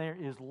mentioned there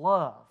is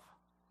love.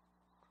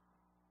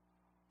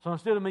 So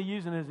instead of me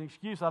using it as an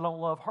excuse, I don't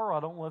love her, I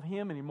don't love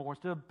him anymore.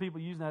 Instead of people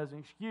using that as an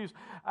excuse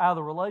out of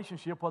the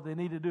relationship, what they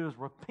need to do is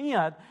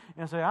repent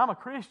and say, I'm a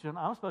Christian,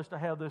 I'm supposed to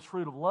have this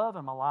fruit of love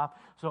in my life,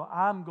 so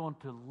I'm going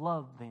to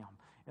love them,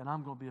 and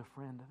I'm going to be a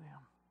friend to them.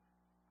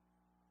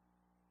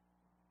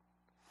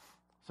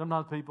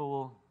 Sometimes people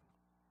will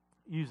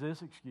use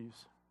this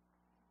excuse.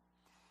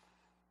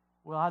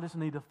 Well, I just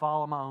need to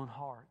follow my own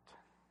heart.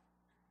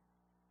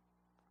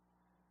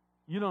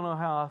 You don't know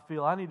how I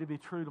feel. I need to be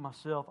true to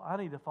myself. I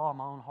need to follow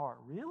my own heart.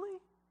 Really?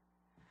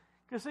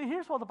 Because see,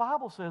 here's what the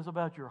Bible says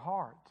about your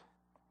heart.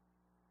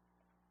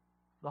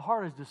 The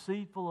heart is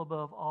deceitful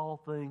above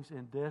all things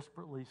and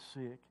desperately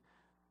sick.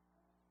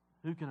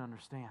 Who can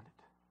understand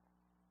it?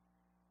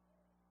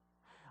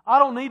 I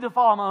don't need to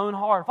follow my own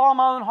heart. Follow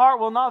my own heart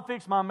will not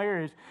fix my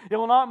marriage. It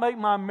will not make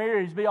my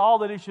marriage be all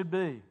that it should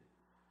be.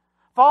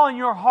 Following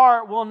your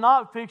heart will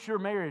not fix your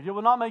marriage. It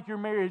will not make your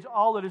marriage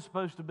all that it's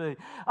supposed to be.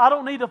 I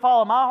don't need to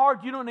follow my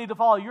heart. You don't need to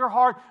follow your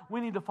heart. We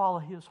need to follow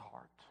His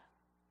heart.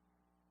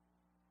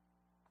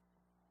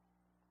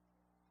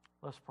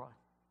 Let's pray.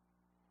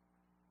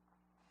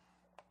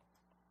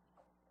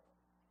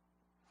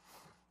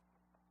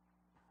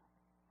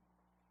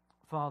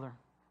 Father,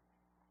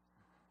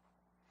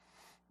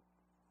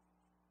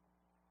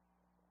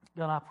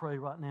 God, I pray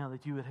right now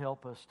that You would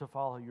help us to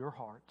follow Your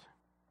heart.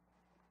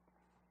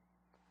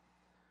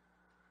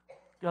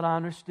 God, I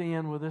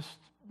understand with this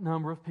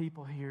number of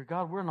people here,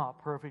 God, we're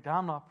not perfect.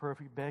 I'm not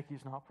perfect.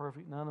 Becky's not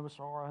perfect. None of us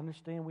are. I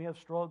understand we have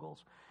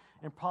struggles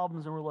and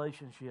problems in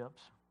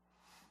relationships.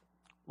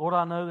 Lord,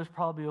 I know there's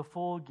probably a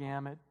full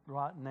gamut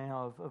right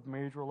now of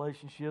marriage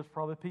relationships,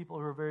 probably people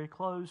who are very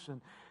close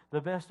and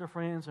the best of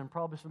friends, and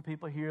probably some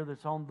people here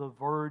that's on the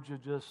verge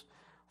of just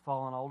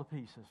falling all to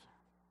pieces.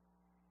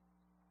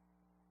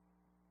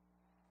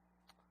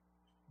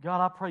 God,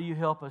 I pray You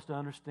help us to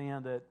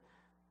understand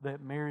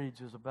that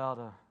marriage is about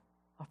a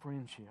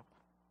friendship.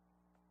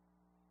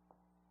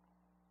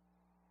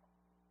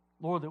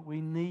 Lord, that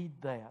we need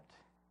that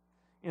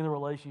in the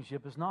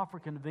relationship. It's not for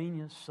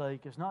convenience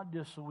sake. It's not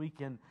just so we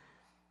can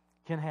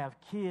have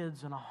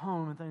kids and a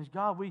home and things.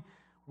 God,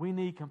 we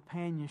need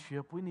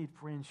companionship. We need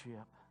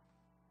friendship.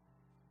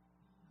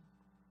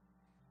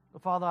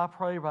 But Father, I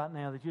pray right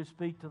now that You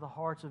speak to the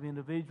hearts of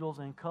individuals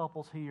and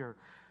couples here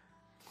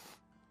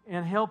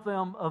and help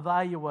them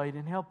evaluate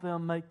and help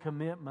them make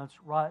commitments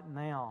right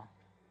now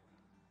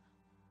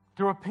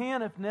to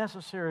repent if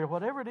necessary,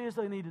 whatever it is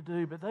they need to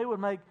do, but they would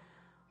make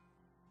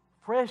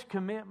fresh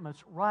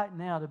commitments right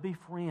now to be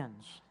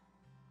friends,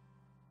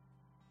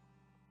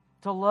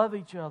 to love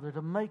each other,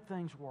 to make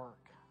things work.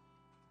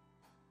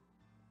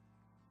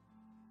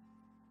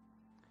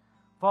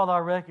 Father, I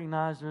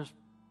recognize there's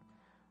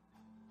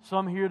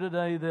some here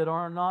today that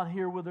are not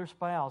here with their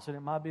spouse, and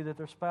it might be that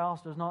their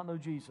spouse does not know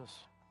Jesus.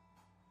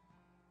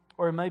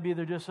 Or it may be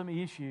there are just some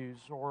issues,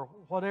 or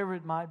whatever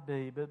it might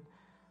be. But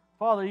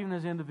Father, even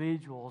as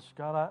individuals,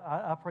 God,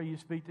 I pray you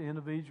speak to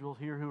individuals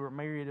here who are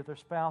married if their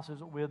spouse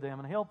isn't with them,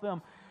 and help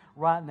them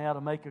right now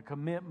to make a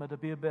commitment to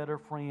be a better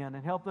friend,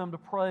 and help them to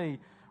pray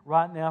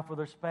right now for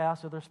their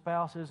spouse if their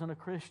spouse isn't a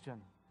Christian.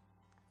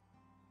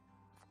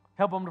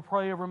 Help them to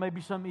pray over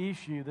maybe some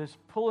issue that's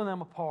pulling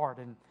them apart,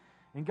 and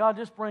God,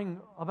 just bring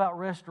about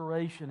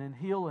restoration and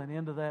healing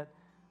into that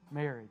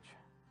marriage.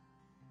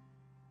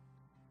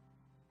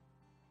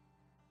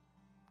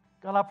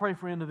 God, I pray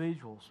for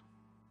individuals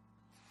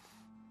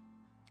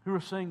who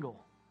are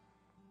single.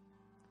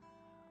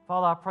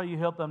 Father, I pray you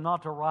help them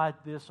not to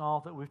write this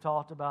off that we've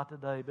talked about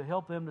today, but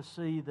help them to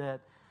see that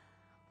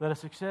a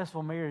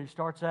successful marriage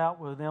starts out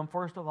with them,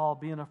 first of all,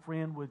 being a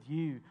friend with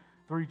you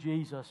through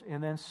Jesus,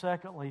 and then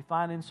secondly,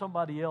 finding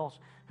somebody else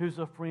who's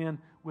a friend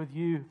with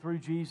you through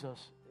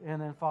Jesus,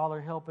 and then,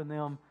 Father, helping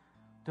them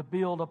to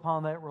build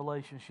upon that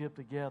relationship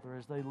together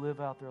as they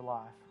live out their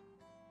life.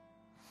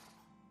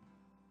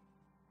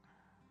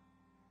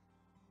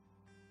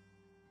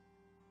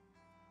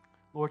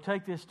 Lord,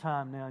 take this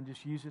time now and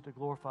just use it to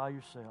glorify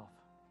yourself.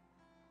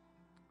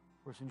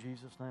 For it's in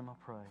Jesus' name I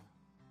pray.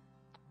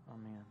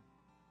 Amen.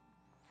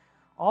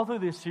 All through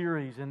this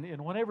series,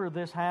 and whenever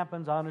this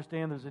happens, I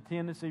understand there's a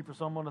tendency for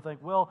someone to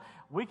think, well,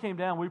 we came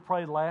down, we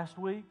prayed last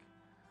week,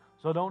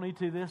 so I don't need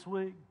to this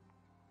week.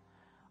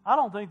 I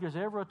don't think there's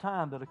ever a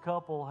time that a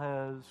couple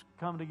has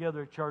come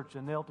together at church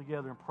and knelt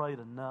together and prayed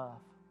enough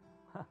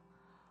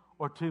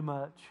or too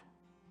much.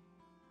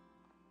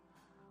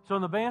 So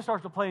when the band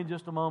starts to play in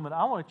just a moment,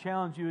 I want to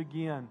challenge you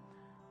again.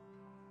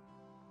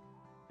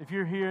 If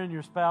you're here and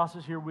your spouse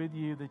is here with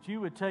you, that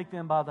you would take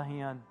them by the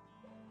hand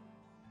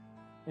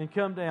and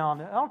come down.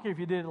 I don't care if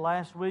you did it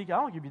last week. I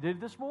don't care if you did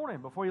it this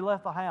morning before you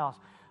left the house.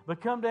 But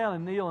come down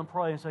and kneel and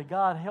pray and say,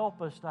 God,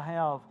 help us to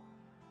have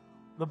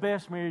the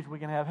best marriage we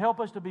can have. Help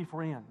us to be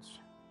friends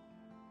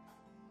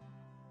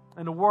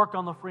and to work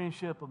on the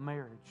friendship of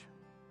marriage.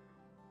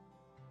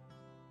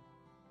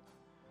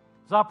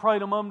 As I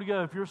prayed a moment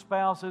ago, if your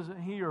spouse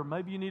isn't here,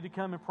 maybe you need to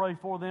come and pray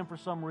for them for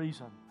some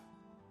reason.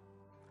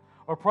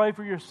 Or pray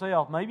for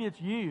yourself. Maybe it's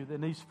you that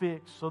needs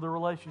fixed so the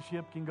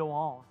relationship can go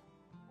on.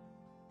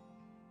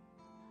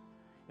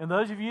 And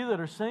those of you that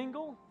are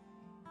single,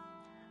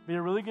 be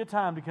a really good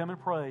time to come and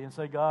pray and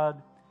say, God,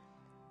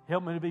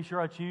 help me to be sure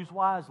I choose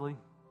wisely.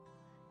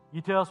 You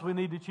tell us we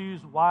need to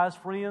choose wise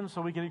friends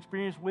so we can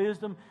experience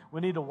wisdom.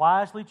 We need to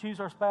wisely choose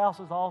our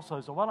spouses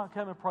also. So why not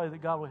come and pray that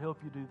God will help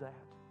you do that?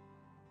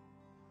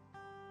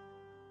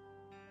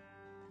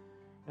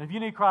 And if you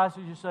need Christ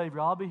as your Savior,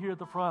 I'll be here at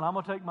the front. I'm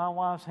going to take my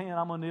wife's hand.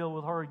 I'm going to kneel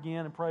with her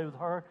again and pray with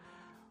her.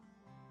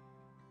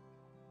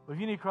 But if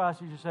you need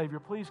Christ as your Savior,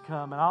 please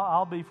come. And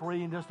I'll be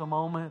free in just a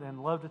moment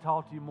and love to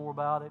talk to you more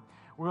about it.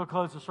 We're going to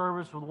close the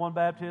service with one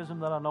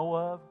baptism that I know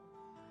of.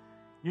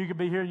 You could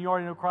be here and you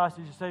already know Christ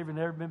as your Savior and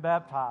never been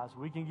baptized.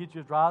 We can get you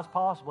as dry as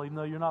possible, even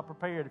though you're not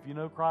prepared. If you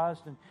know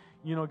Christ and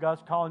you know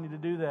God's calling you to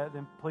do that,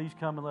 then please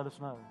come and let us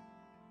know.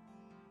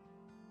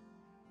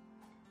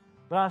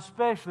 But I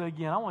especially,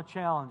 again, I want to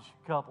challenge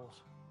couples.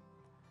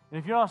 And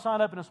if you're not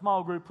signed up in a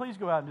small group, please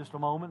go out in just a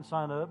moment and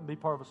sign up and be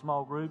part of a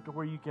small group to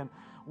where you can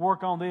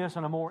work on this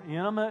in a more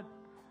intimate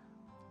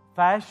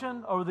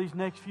fashion over these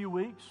next few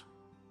weeks.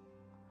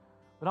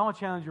 But I want to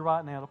challenge you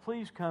right now to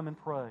please come and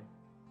pray.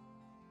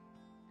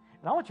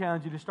 And I want to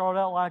challenge you to start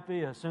out like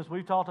this. Since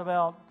we've talked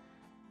about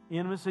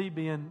intimacy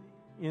being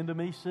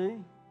intimacy,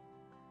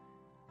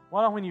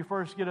 why don't when you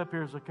first get up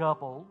here as a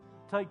couple,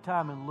 take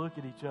time and look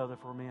at each other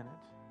for a minute.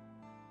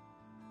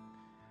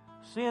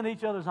 See in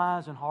each other's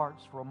eyes and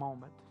hearts for a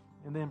moment,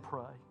 and then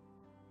pray.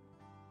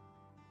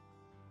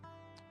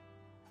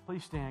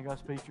 Please stand. God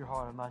speak to your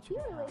heart. I invite you.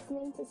 You are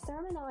listening to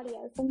sermon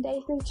audio from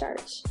Day 3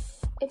 Church.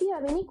 If you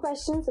have any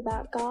questions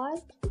about God,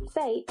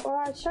 faith, or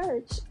our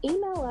church,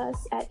 email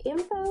us at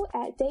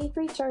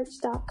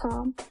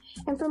info@day3church.com.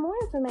 And for more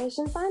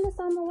information, find us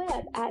on the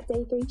web at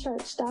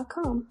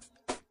day3church.com.